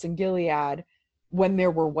white folks in Gilead when there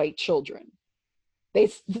were white children.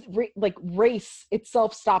 They like race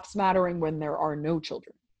itself stops mattering when there are no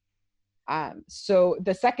children. So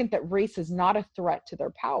the second that race is not a threat to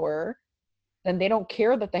their power, then they don't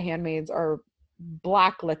care that the handmaids are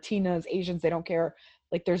black, Latinas, Asians. They don't care.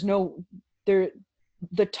 Like there's no there.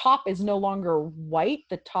 The top is no longer white.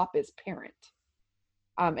 The top is parent.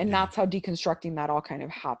 And Yeah. that's how deconstructing that all kind of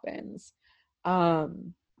happens.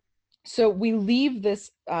 So we leave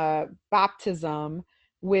this baptism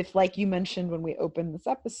with, like you mentioned when we opened this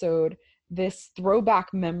episode, this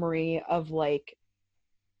throwback memory of like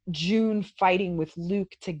June fighting with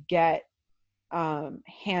Luke to get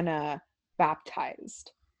Hannah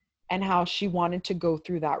baptized, and how she wanted to go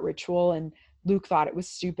through that ritual, and Luke thought it was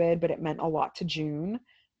stupid, but it meant a lot to June.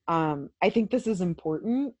 I think this is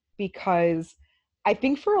important because I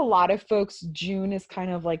think for a lot of folks, June is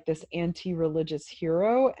kind of like this anti-religious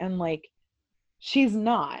hero, and like she's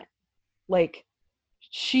not. Like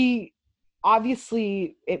she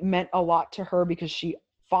obviously it meant a lot to her because she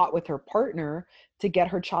fought with her partner to get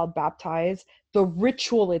her child baptized. The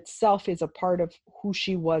ritual itself is a part of who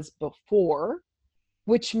she was before,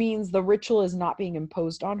 which means the ritual is not being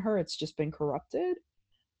imposed on her, it's just been corrupted.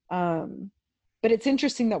 But it's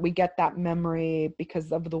interesting that we get that memory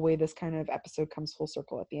because of the way this kind of episode comes full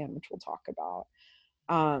circle at the end, which we'll talk about.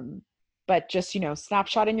 But just,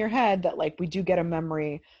 snapshot in your head that like we do get a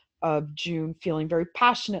memory of June feeling very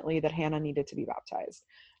passionately that Hannah needed to be baptized.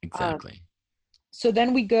 Exactly. So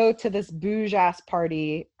then we go to this bouge ass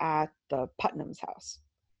party at the Putnam's house.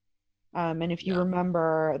 And if you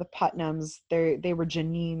remember the Putnams, they were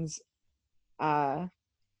Janine's, I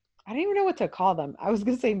don't even know what to call them. I was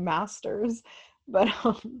going to say masters, but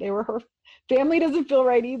they were her family. Doesn't feel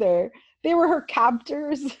right either. They were her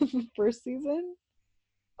captors in the first season.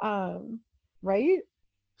 Right?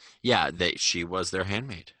 Yeah, she was their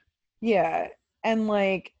handmaid. Yeah. And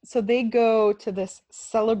like, so they go to this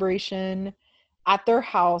celebration at their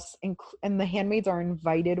house, and the handmaids are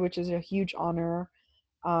invited, which is a huge honor.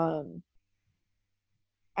 Um,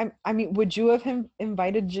 I mean, would you have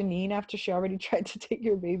invited Janine after she already tried to take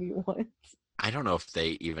your baby once? I don't know if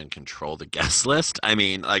they even control the guest list. I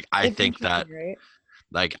mean, like I It's think that interesting, right?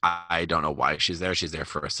 like I don't know why she's there. She's there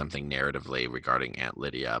for something narratively regarding Aunt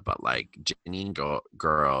Lydia, but like Janine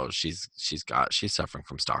girl, she's suffering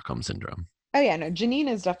from Stockholm syndrome. Oh yeah, no, Janine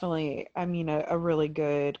is definitely, I mean, a really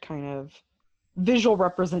good kind of visual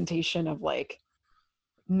representation of like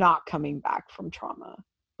not coming back from trauma.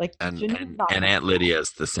 Like And Janine's and not and coming. Aunt Lydia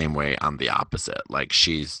is the same way on the opposite. Like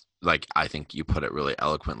she's like I think you put it really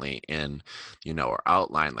eloquently in, her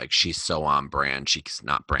outline. Like she's so on brand, she's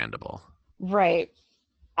not brandable. Right.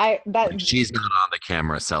 Like she's not on the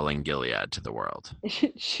camera selling Gilead to the world.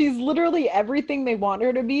 She's literally everything they want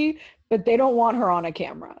her to be, but they don't want her on a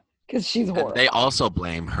camera because she's And they horrifying. also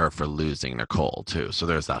blame her for losing Nicole too. So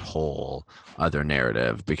there's that whole other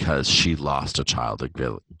narrative because she lost a child at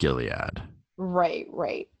Gilead. Right,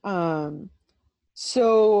 right.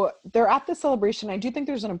 So they're at the celebration. I do think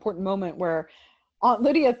there's an important moment where Aunt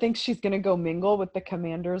Lydia thinks she's gonna go mingle with the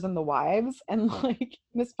commanders and the wives, and like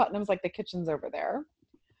Miss Putnam's like, the kitchen's over there,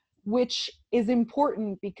 which is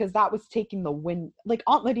important because that was taking the win. Like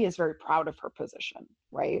Aunt Lydia is very proud of her position,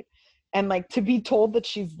 right? And like to be told that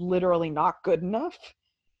she's literally not good enough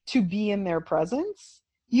to be in their presence,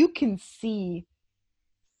 you can see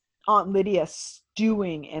Aunt Lydia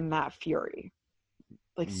stewing in that fury,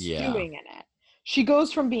 like Yeah. stewing in it. She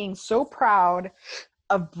goes from being so proud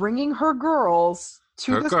of bringing her girls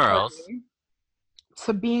to Her this girls. party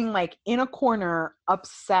to being like in a corner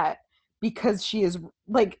upset because she is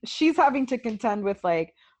like, she's having to contend with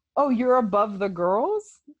like, oh, you're above the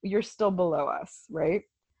girls, you're still below us, right?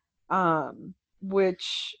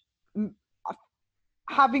 Which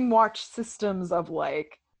having watched systems of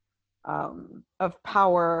like of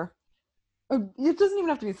power, it doesn't even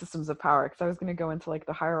have to be systems of power, because I was going to go into like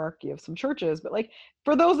the hierarchy of some churches, but like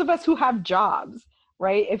for those of us who have jobs,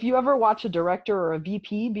 right? If you ever watch a director or a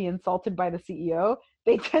VP be insulted by the CEO,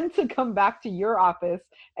 they tend to come back to your office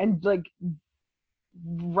and like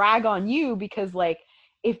rag on you, because like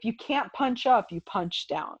if you can't punch up, you punch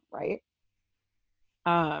down, right?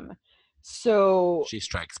 Um, so She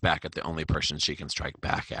strikes back at the only person she can strike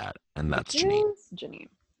back at, and which that's Janine. is Janine,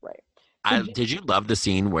 right? So Did you love the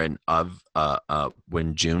scene when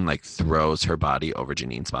June like throws her body over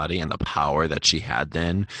Janine's body, and the power that she had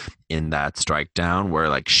then in that strike down, where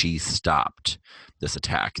like she stopped this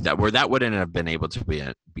attack that wouldn't have been able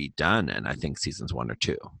to be done in, I think, seasons 1 or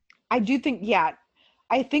 2. I do think, yeah,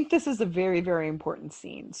 I think this is a very, very important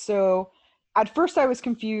scene. So at first I was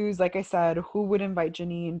confused, like I said, who would invite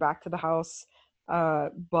Janine back to the house?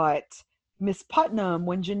 But Miss Putnam,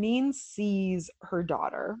 when Janine sees her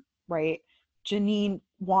daughter, right, Janine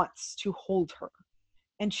wants to hold her.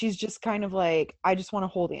 And she's just kind of like, I just want to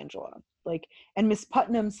hold Angela. Like, and Miss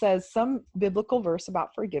Putnam says some biblical verse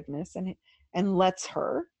about forgiveness and lets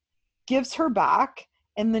her, gives her back.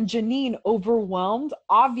 And then Janine, overwhelmed,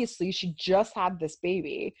 obviously she just had this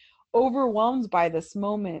baby, overwhelmed by this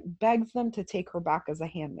moment, begs them to take her back as a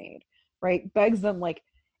handmaid, right? Begs them like,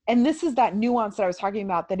 and this is that nuance that I was talking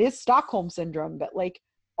about that is Stockholm syndrome, but like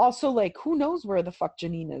also like, who knows where the fuck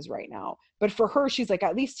Janine is right now? But for her, she's like,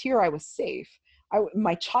 at least here I was safe.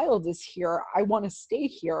 My child is here. I want to stay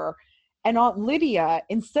here. And Aunt Lydia,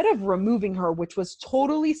 instead of removing her, which was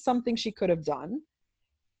totally something she could have done,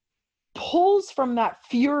 pulls from that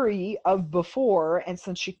fury of before, and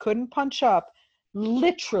since she couldn't punch up,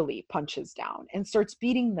 literally punches down and starts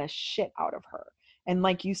beating the shit out of her. And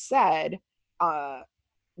like you said,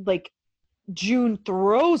 like June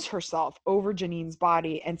throws herself over Janine's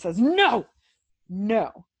body and says, no,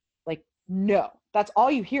 no, like, no. That's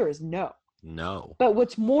all you hear is no. No. But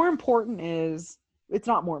what's more important is, it's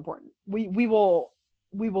not more important. We will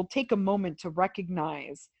take a moment to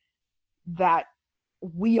recognize that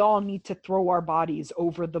we all need to throw our bodies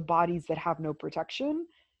over the bodies that have no protection.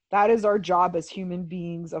 That is our job as human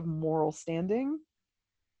beings of moral standing.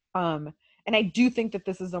 And I do think that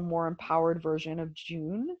this is a more empowered version of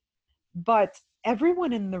June, but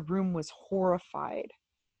everyone in the room was horrified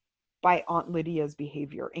by Aunt Lydia's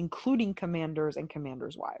behavior, including commanders and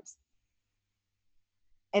commanders' wives.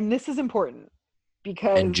 And this is important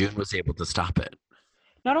because, and June was able to stop it.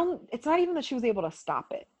 not only, it's not even that she was able to stop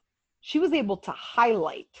it, she was able to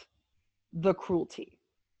highlight the cruelty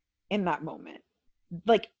in that moment.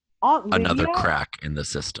 Like Aunt Lydia, Another crack in the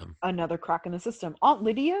system. Another crack in the system. Aunt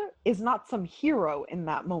Lydia is not some hero in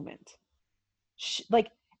that moment.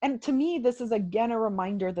 And to me, this is again a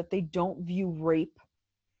reminder that they don't view rape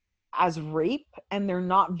as rape, and they're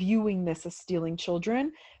not viewing this as stealing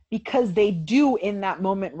children, because they do in that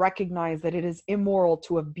moment recognize that it is immoral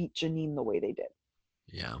to have beat Janine the way they did.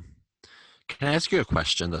 Yeah. Can I ask you a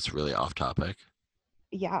question that's really off topic?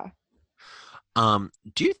 Yeah.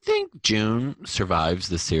 Do you think June survives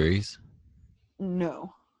the series?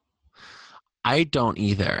 No. I don't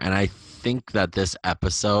either. And I think that this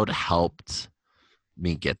episode helped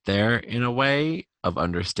me get there in a way of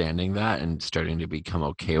understanding that and starting to become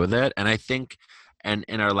okay with it. And I think, and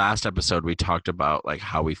in our last episode, we talked about like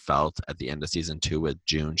how we felt at the end of season 2 with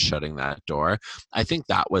June shutting that door. I think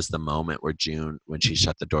that was the moment where June, when she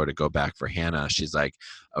shut the door to go back for Hannah, she's like,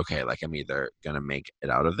 okay, like I'm either going to make it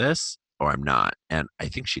out of this or I'm not. And I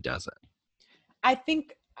think she does it. I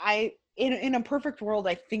think in a perfect world,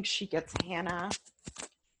 I think she gets Hannah.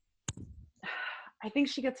 I think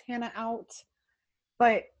she gets Hannah out.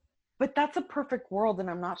 But that's a perfect world, and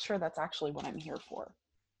I'm not sure that's actually what I'm here for.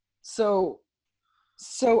 So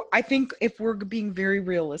I think if we're being very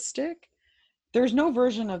realistic, there's no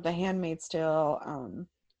version of The Handmaid's Tale,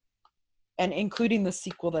 and including the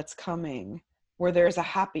sequel that's coming, where there's a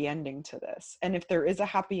happy ending to this. And if there is a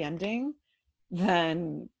happy ending,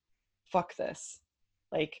 then fuck this.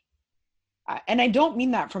 Like, and I don't mean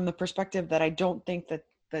that from the perspective that I don't think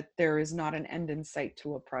that there is not an end in sight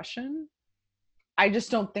to oppression. I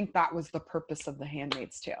just don't think that was the purpose of The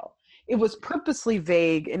Handmaid's Tale. It was purposely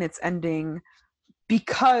vague in its ending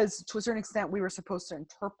because, to a certain extent, we were supposed to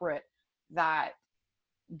interpret that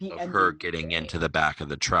the of her getting into the back of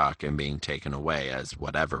the truck and being taken away as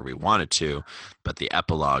whatever we wanted to, but the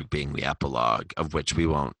epilogue being the epilogue, of which we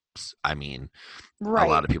won't I mean, a lot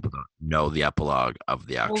Right. of people don't know the epilogue of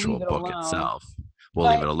the We'll actual leave it book alone. itself. We'll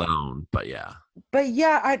leave But it alone, but yeah.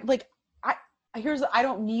 yeah, I I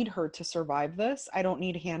don't need her to survive this. I don't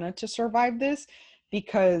need Hannah to survive this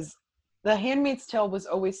because The Handmaid's Tale was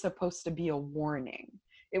always supposed to be a warning.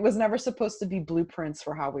 It was never supposed to be blueprints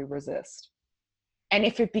for how we resist. And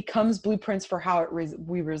if it becomes blueprints for how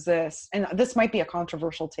we resist, and this might be a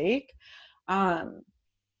controversial take, um,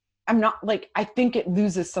 I'm not like, I think it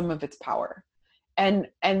loses some of its power. And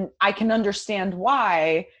I can understand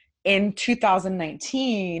why in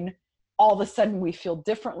 2019 all of a sudden we feel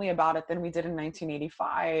differently about it than we did in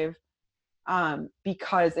 1985,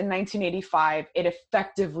 because in 1985 it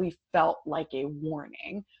effectively felt like a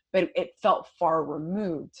warning, but it felt far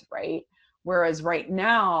removed, right? Whereas right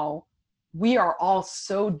now we are all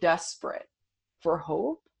so desperate for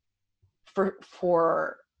hope, for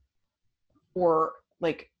for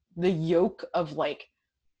like the yoke of like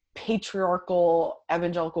patriarchal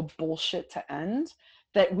evangelical bullshit to end,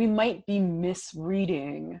 that we might be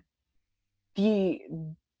misreading the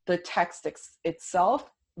the text itself.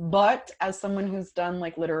 But as someone who's done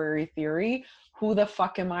like literary theory, who the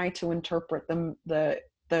fuck am I to interpret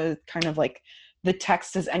the kind of like the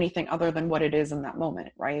text as anything other than what it is in that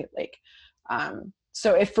moment, right? Like,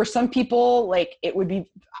 so if for some people like it would be,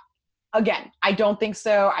 again, I don't think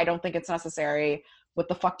so. I don't think it's necessary. What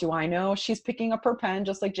the fuck do I know? She's picking up her pen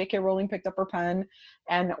just like J.K. Rowling picked up her pen,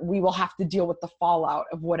 and we will have to deal with the fallout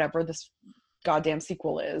of whatever this goddamn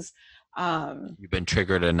sequel is. You've been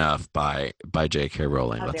triggered enough by J.K.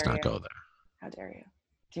 Rowling. How Let's dare not you? go there. How dare you?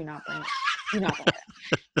 Do not bring it. Do not bring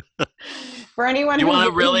it. For anyone You who want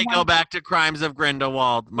to really really go wants, back to Crimes of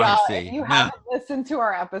Grindelwald, yeah, if Marcy? you Yeah. haven't listened to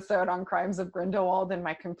our episode on Crimes of Grindelwald and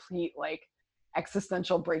my complete like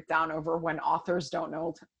existential breakdown over when authors don't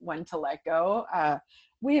know when to let go,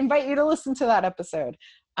 we invite you to listen to that episode.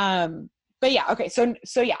 But yeah, okay, so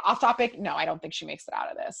yeah, off topic. No, I don't think she makes it out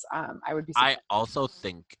of this. I would be I surprised. also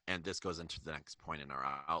think, and this goes into the next point in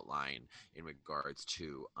our outline in regards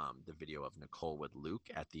to the video of Nicole with Luke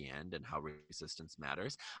at the end and how resistance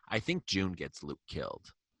matters. I think June gets Luke killed.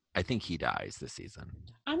 I think he dies this season.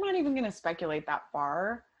 I'm not even going to speculate that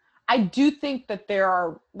far. I do think that there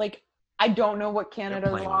are like, I don't know what They're Canada's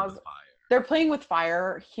playing with laws. fire. They're playing with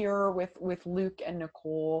fire here with Luke and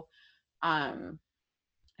Nicole. Um,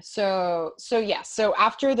 so yeah. So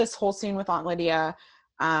after this whole scene with Aunt Lydia,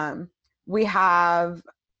 um, we have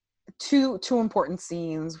two important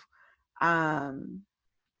scenes. Um,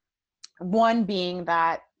 one being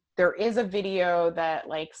that there is a video that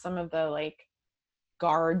like some of the like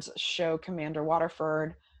guards show Commander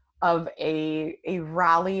Waterford of a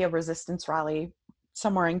rally, a resistance rally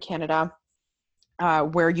somewhere in Canada,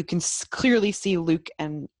 where you can clearly see Luke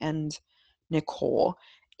and Nicole.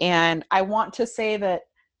 And I want to say that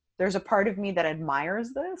there's a part of me that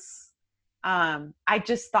admires this. I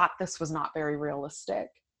just thought this was not very realistic.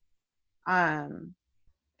 Um,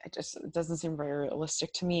 it doesn't seem very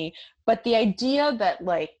realistic to me. But the idea that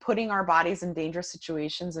like putting our bodies in dangerous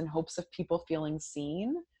situations in hopes of people feeling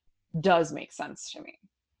seen does make sense to me.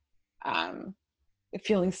 Um,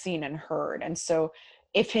 Feeling seen and heard. And so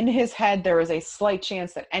if in his head there is a slight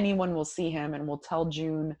chance that anyone will see him and will tell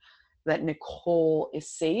June that Nicole is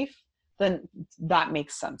safe, then that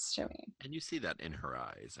makes sense to me. And you see that in her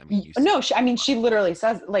eyes. I mean, you see. No, I mean, she literally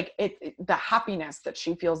says like the happiness that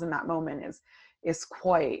she feels in that moment is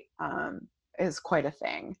quite a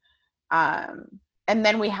thing. Um, and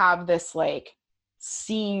then we have this like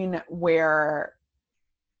scene where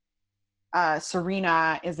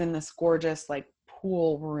Serena is in this gorgeous like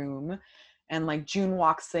pool room, and like June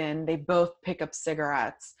walks in. They both pick up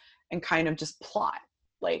cigarettes and kind of just plot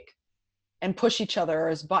like and push each other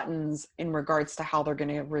as buttons in regards to how they're going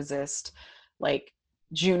to resist. Like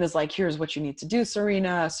June is like, here's what you need to do,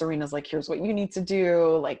 Serena. Serena's like, here's what you need to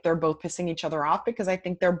do. Like they're both pissing each other off because I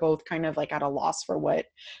think they're both kind of like at a loss for what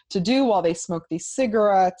to do while they smoke these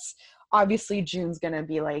cigarettes. Obviously June's going to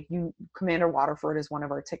be like, you, Commander Waterford is one of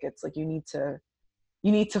our tickets. Like you need to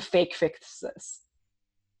fake fix this.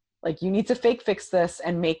 Like you need to fake fix this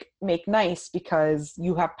and make nice because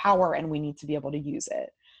you have power and we need to be able to use it.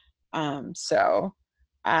 Um, so,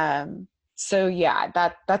 so yeah,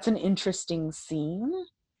 that's an interesting scene.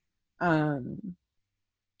 Um,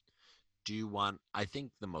 Do you want? I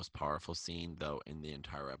think the most powerful scene, though, in the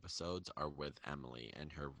entire episodes are with Emily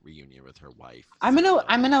and her reunion with her wife. I'm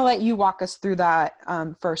gonna let you walk us through that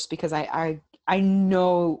first because I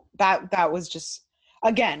know that was just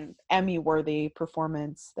again Emmy worthy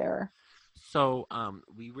performance there. So,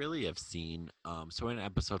 we really have seen. So in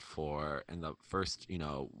episode 4, in the first,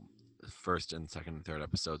 first and second and third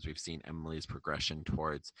episodes, we've seen Emily's progression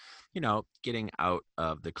towards, getting out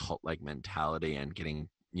of the cult-like mentality and getting,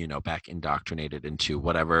 back indoctrinated into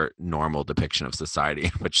whatever normal depiction of society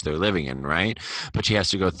in which they're living in, right? But she has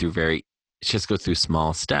to go through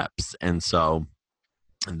small steps. And so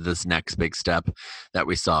this next big step that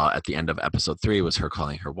we saw at the end of episode 3 was her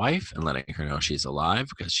calling her wife and letting her know she's alive,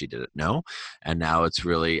 because she didn't know. And now it's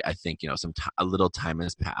really, I think, a little time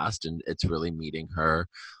has passed, and it's really meeting her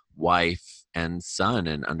wife and son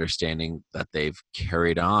and understanding that they've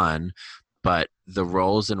carried on. But the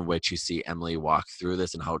roles in which you see Emily walk through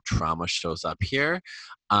this and how trauma shows up here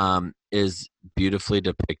is beautifully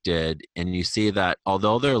depicted. And you see that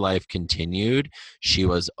although their life continued, she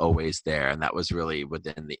was always there. And that was really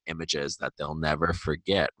within the images that they'll never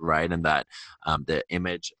forget, right? And that the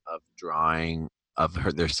image of drawing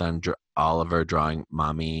of their son Oliver drawing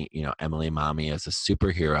mommy, Emily mommy as a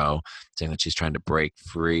superhero, saying that she's trying to break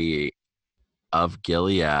free of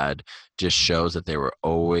Gilead, just shows that they were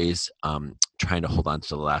always trying to hold on to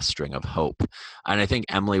the last string of hope. And I think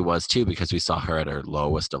Emily was too, because we saw her at her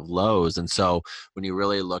lowest of lows. And so when you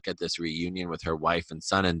really look at this reunion with her wife and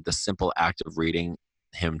son, and the simple act of reading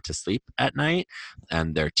him to sleep at night,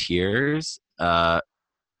 and their tears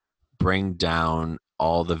bring down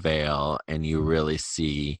all the veil, and you really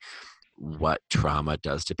see what trauma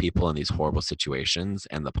does to people in these horrible situations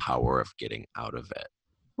and the power of getting out of it.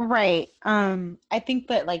 Right. I think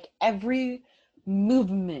that like every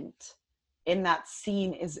movement in that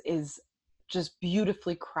scene is just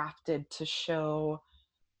beautifully crafted to show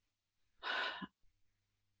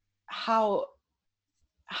how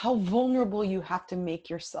vulnerable you have to make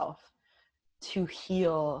yourself to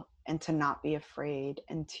heal and to not be afraid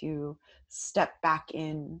and to step back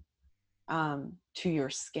in to your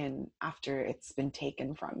skin after it's been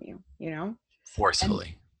taken from you, Forcefully.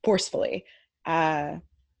 And forcefully. I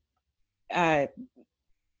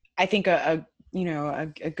think a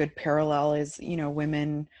good parallel is,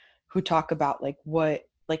 women who talk about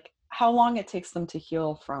how long it takes them to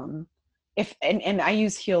heal from, and I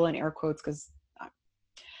use heal in air quotes because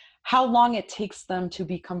how long it takes them to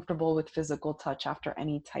be comfortable with physical touch after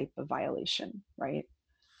any type of violation, right?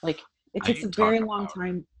 Like it takes a very long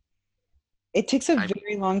time. It takes a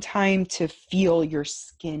very long time to feel your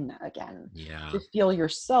skin again, to feel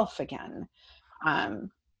yourself again.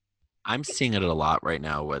 I'm seeing it a lot right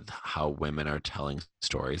now with how women are telling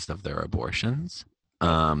stories of their abortions.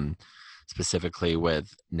 Specifically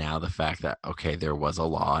with now the fact that, okay, there was a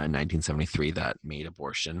law in 1973 that made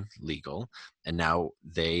abortion legal, and now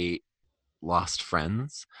they lost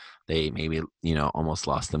friends. They maybe, almost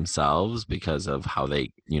lost themselves because of how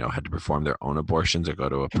they, had to perform their own abortions or go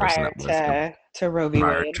to a person that was to Roe v.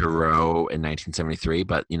 prior Wade. to Roe in 1973.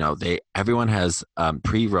 But, everyone has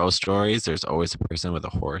pre-Roe stories. There's always a person with a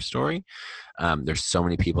horror story. There's so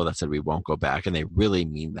many people that said we won't go back, and they really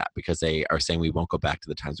mean that, because they are saying we won't go back to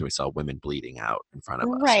the times when we saw women bleeding out in front of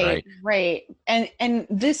us. Right. And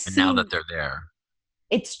this and now that they're there,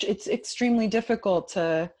 it's extremely difficult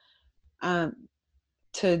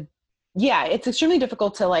it's extremely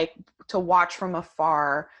difficult to watch from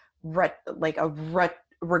afar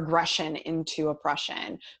regression into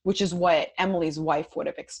oppression, which is what Emily's wife would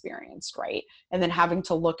have experienced, right? And then having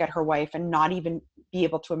to look at her wife and not even be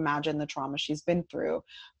able to imagine the trauma she's been through.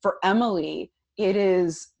 For Emily, it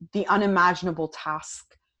is the unimaginable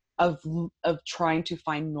task of trying to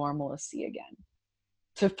find normalcy again,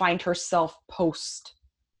 to find herself post,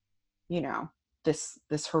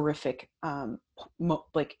 this horrific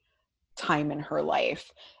time in her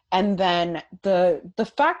life. And then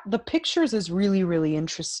the pictures is really, really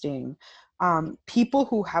interesting. People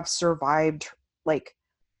who have survived, there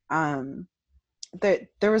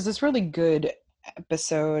was this really good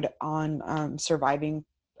episode on surviving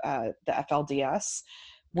the FLDS,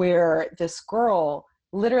 where this girl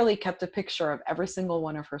literally kept a picture of every single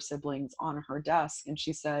one of her siblings on her desk, and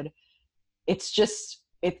she said,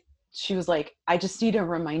 she was like, I just need a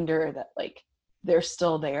reminder that they're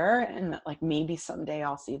still there, and that maybe someday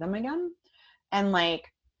I'll see them again. And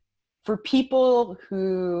for people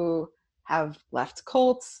who have left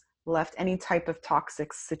cults, left any type of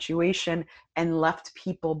toxic situation, and left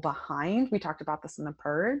people behind, we talked about this in The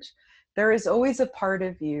Purge, there is always a part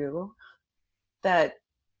of you that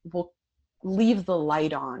will leave the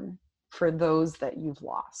light on for those that you've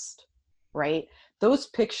lost, right? Those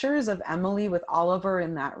pictures of Emily with Oliver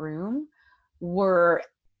in that room were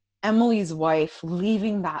Emily's wife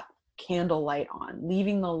leaving that candlelight on,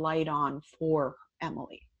 leaving the light on for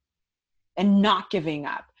Emily, and not giving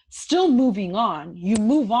up, still moving on. You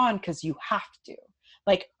move on because you have to.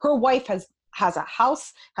 Her wife has has a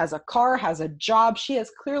house, has a car, has a job. She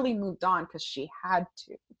has clearly moved on because she had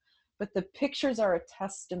to. But the pictures are a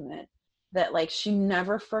testament that like she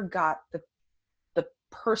never forgot the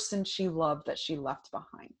person she loved that she left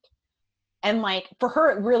behind. And like for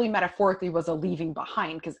her, it really metaphorically was a leaving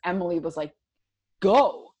behind, because Emily was like,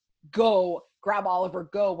 go, grab Oliver,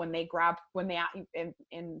 go, when they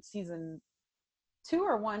in season 2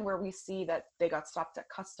 or 1, where we see that they got stopped at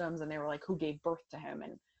customs and they were like, who gave birth to him?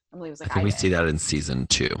 And Emily was I like, think I we did. see that in season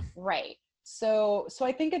 2. Right. So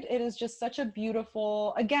I think it is just such a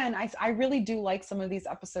beautiful, again, I really do like some of these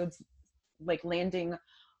episodes like landing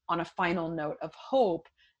on a final note of hope,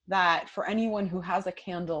 that for anyone who has a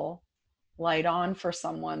candle light on for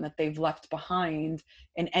someone that they've left behind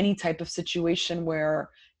in any type of situation where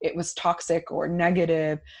it was toxic or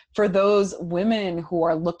negative, for those women who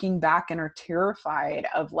are looking back and are terrified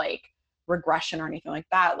of like regression or anything like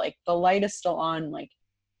that, like the light is still on, like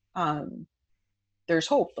there's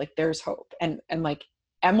hope, like there's hope. And like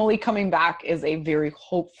Emily coming back is a very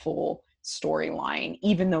hopeful storyline,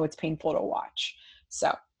 even though it's painful to watch.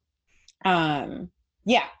 So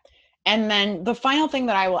yeah. And then the final thing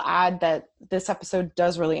that I will add that this episode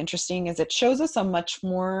does really interesting is it shows us a much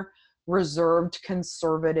more reserved,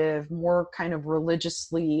 conservative, more kind of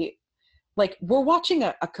religiously, like we're watching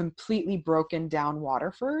a completely broken down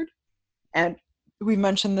Waterford. And we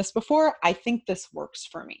mentioned this before. I think this works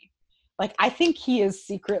for me. Like, I think he is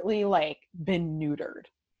secretly like been neutered,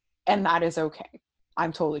 and that is okay.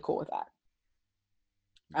 I'm totally cool with that.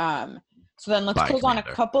 So then let's close on a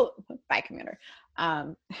couple. Bye, Commander. I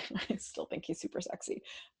still think he's super sexy.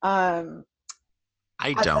 I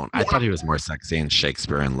don't. I thought he was more sexy in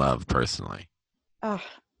Shakespeare in Love, personally.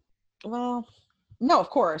 Well, no, of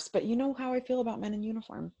course, but you know how I feel about men in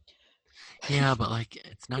uniform. Yeah, but like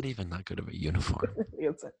it's not even that good of a uniform.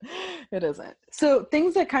 It isn't. So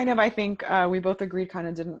things that kind of I think we both agreed kind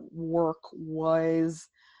of didn't work was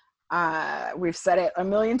we've said it a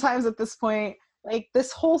million times at this point, like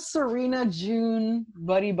this whole Serena June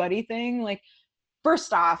buddy thing. Like,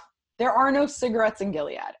 first off, there are no cigarettes in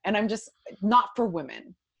Gilead, and I'm just not for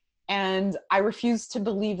women. And I refuse to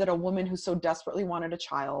believe that a woman who so desperately wanted a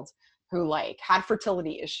child, who like had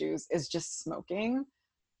fertility issues, is just smoking.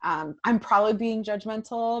 I'm probably being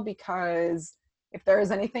judgmental, because if there is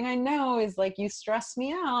anything I know is like you stress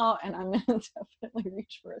me out, and I'm gonna definitely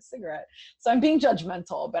reach for a cigarette. So I'm being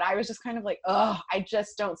judgmental, but I was just kind of like, I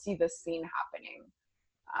just don't see this scene happening.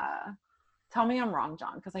 Tell me I'm wrong,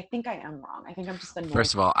 John, because I think I am wrong. I think I'm just annoyed.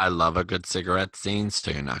 First of all, I love a good cigarette scene,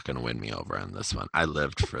 so you're not going to win me over on this one. I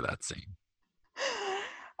lived for that scene.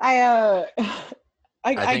 I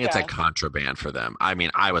think it's a contraband for them. I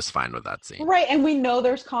mean, I was fine with that scene. Right, and we know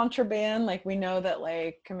there's contraband. Like, we know that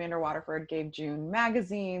like Commander Waterford gave June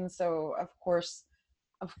magazine, so of course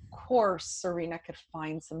Serena could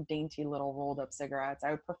find some dainty little rolled up cigarettes.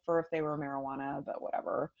 I would prefer if they were marijuana, but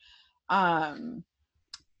whatever.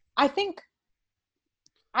 I think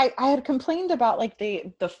I had complained about like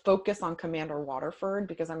the focus on Commander Waterford,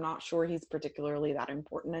 because I'm not sure he's particularly that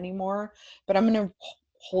important anymore, but I'm going to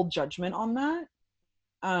hold judgment on that,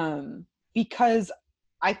 because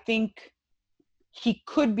I think he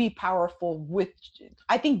could be powerful with,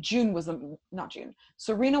 I think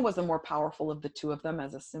Serena was the more powerful of the two of them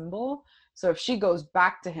as a symbol. So if she goes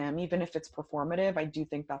back to him, even if it's performative, I do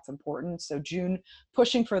think that's important. So June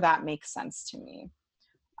pushing for that makes sense to me.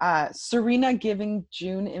 Serena giving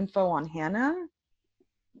June info on Hannah,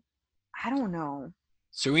 I don't know.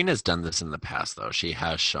 Serena's done this in the past, though. She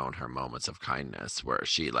has shown her moments of kindness where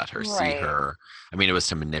she let her see her. I mean, it was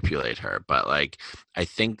to manipulate her, but like, I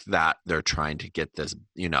think that they're trying to get this,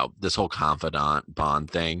 this whole confidant bond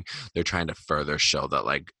thing. They're trying to further show that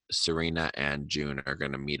like Serena and June are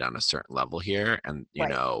going to meet on a certain level here. And,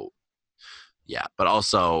 yeah, but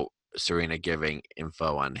also Serena giving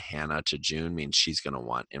info on Hannah to June means she's going to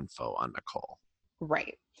want info on Nicole.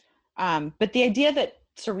 Right. But the idea that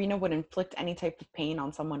Serena would inflict any type of pain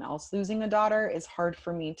on someone else losing a daughter is hard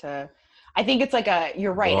for me to, I think it's like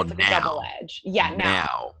you're right. Well, it's like a double edge. Yeah.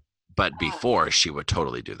 Now. But before she would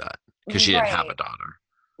totally do that because she didn't have a daughter.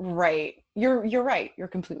 Right. You're right. You're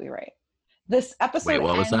completely right. This episode. Wait,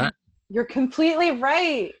 what was that? You're completely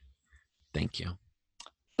right. Thank you.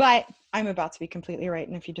 But I'm about to be completely right.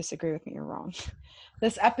 And if you disagree with me, you're wrong.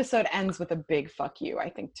 This episode ends with a big fuck you, I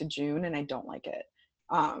think, to June. And I don't like it.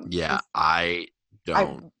 I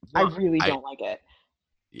don't. I really don't like it.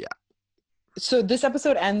 Yeah. So this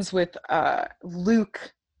episode ends with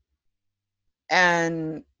Luke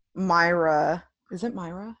and Myra. Is it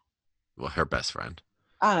Myra? Well, her best friend.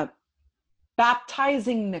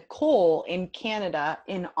 Baptizing Nicole in Canada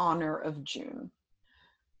in honor of June.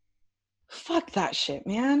 Fuck that shit,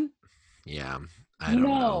 man. Yeah, I don't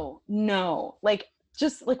know. No. Like,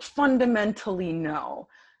 just like fundamentally no.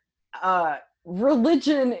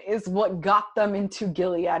 Religion is what got them into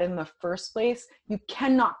Gilead in the first place. You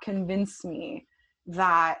cannot convince me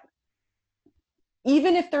that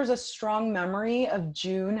even if there's a strong memory of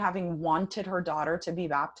June having wanted her daughter to be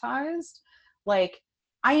baptized, like,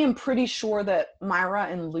 I am pretty sure that Myra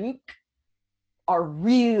and Luke are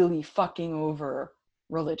really fucking over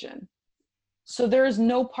religion. So there is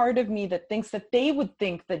no part of me that thinks that they would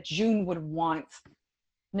think that June would want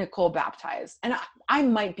Nicole baptized. And I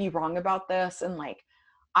might be wrong about this, and like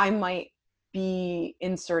I might be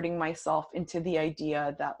inserting myself into the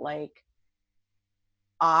idea that like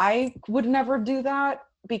I would never do that,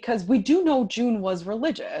 because we do know June was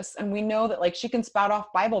religious, and we know that like she can spout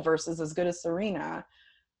off Bible verses as good as Serena.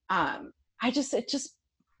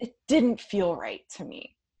 It didn't feel right to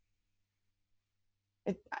me.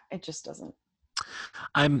 It just doesn't.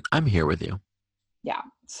 I'm here with you. Yeah.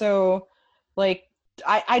 So like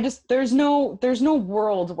I just there's no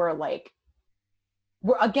world where like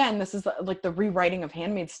again, this is like the rewriting of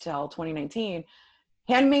Handmaid's Tale 2019.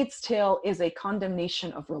 Handmaid's Tale is a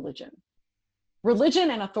condemnation of religion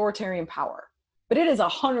and authoritarian power, but it is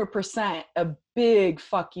 100% a big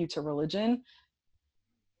fuck you to religion.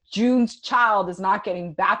 June's child is not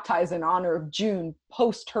getting baptized in honor of June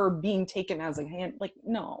post her being taken as a hand. Like,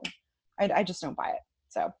 no, I just don't buy it.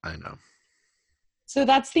 So I know. So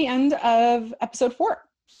that's the end of episode 4.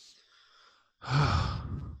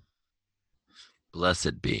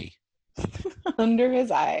 Blessed be. Under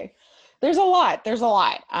his eye. There's a lot.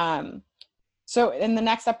 So in the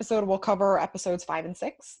next episode, we'll cover episodes 5 and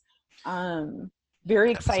 6.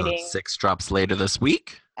 Very exciting. Episode 6 drops later this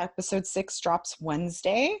week. Episode 6 drops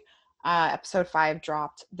Wednesday. Episode 5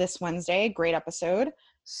 dropped this Wednesday. Great episode.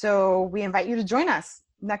 So we invite you to join us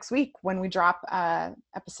next week when we drop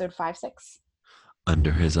episode 5, 6.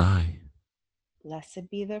 Under his eye.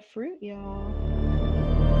 Blessed be the fruit, y'all.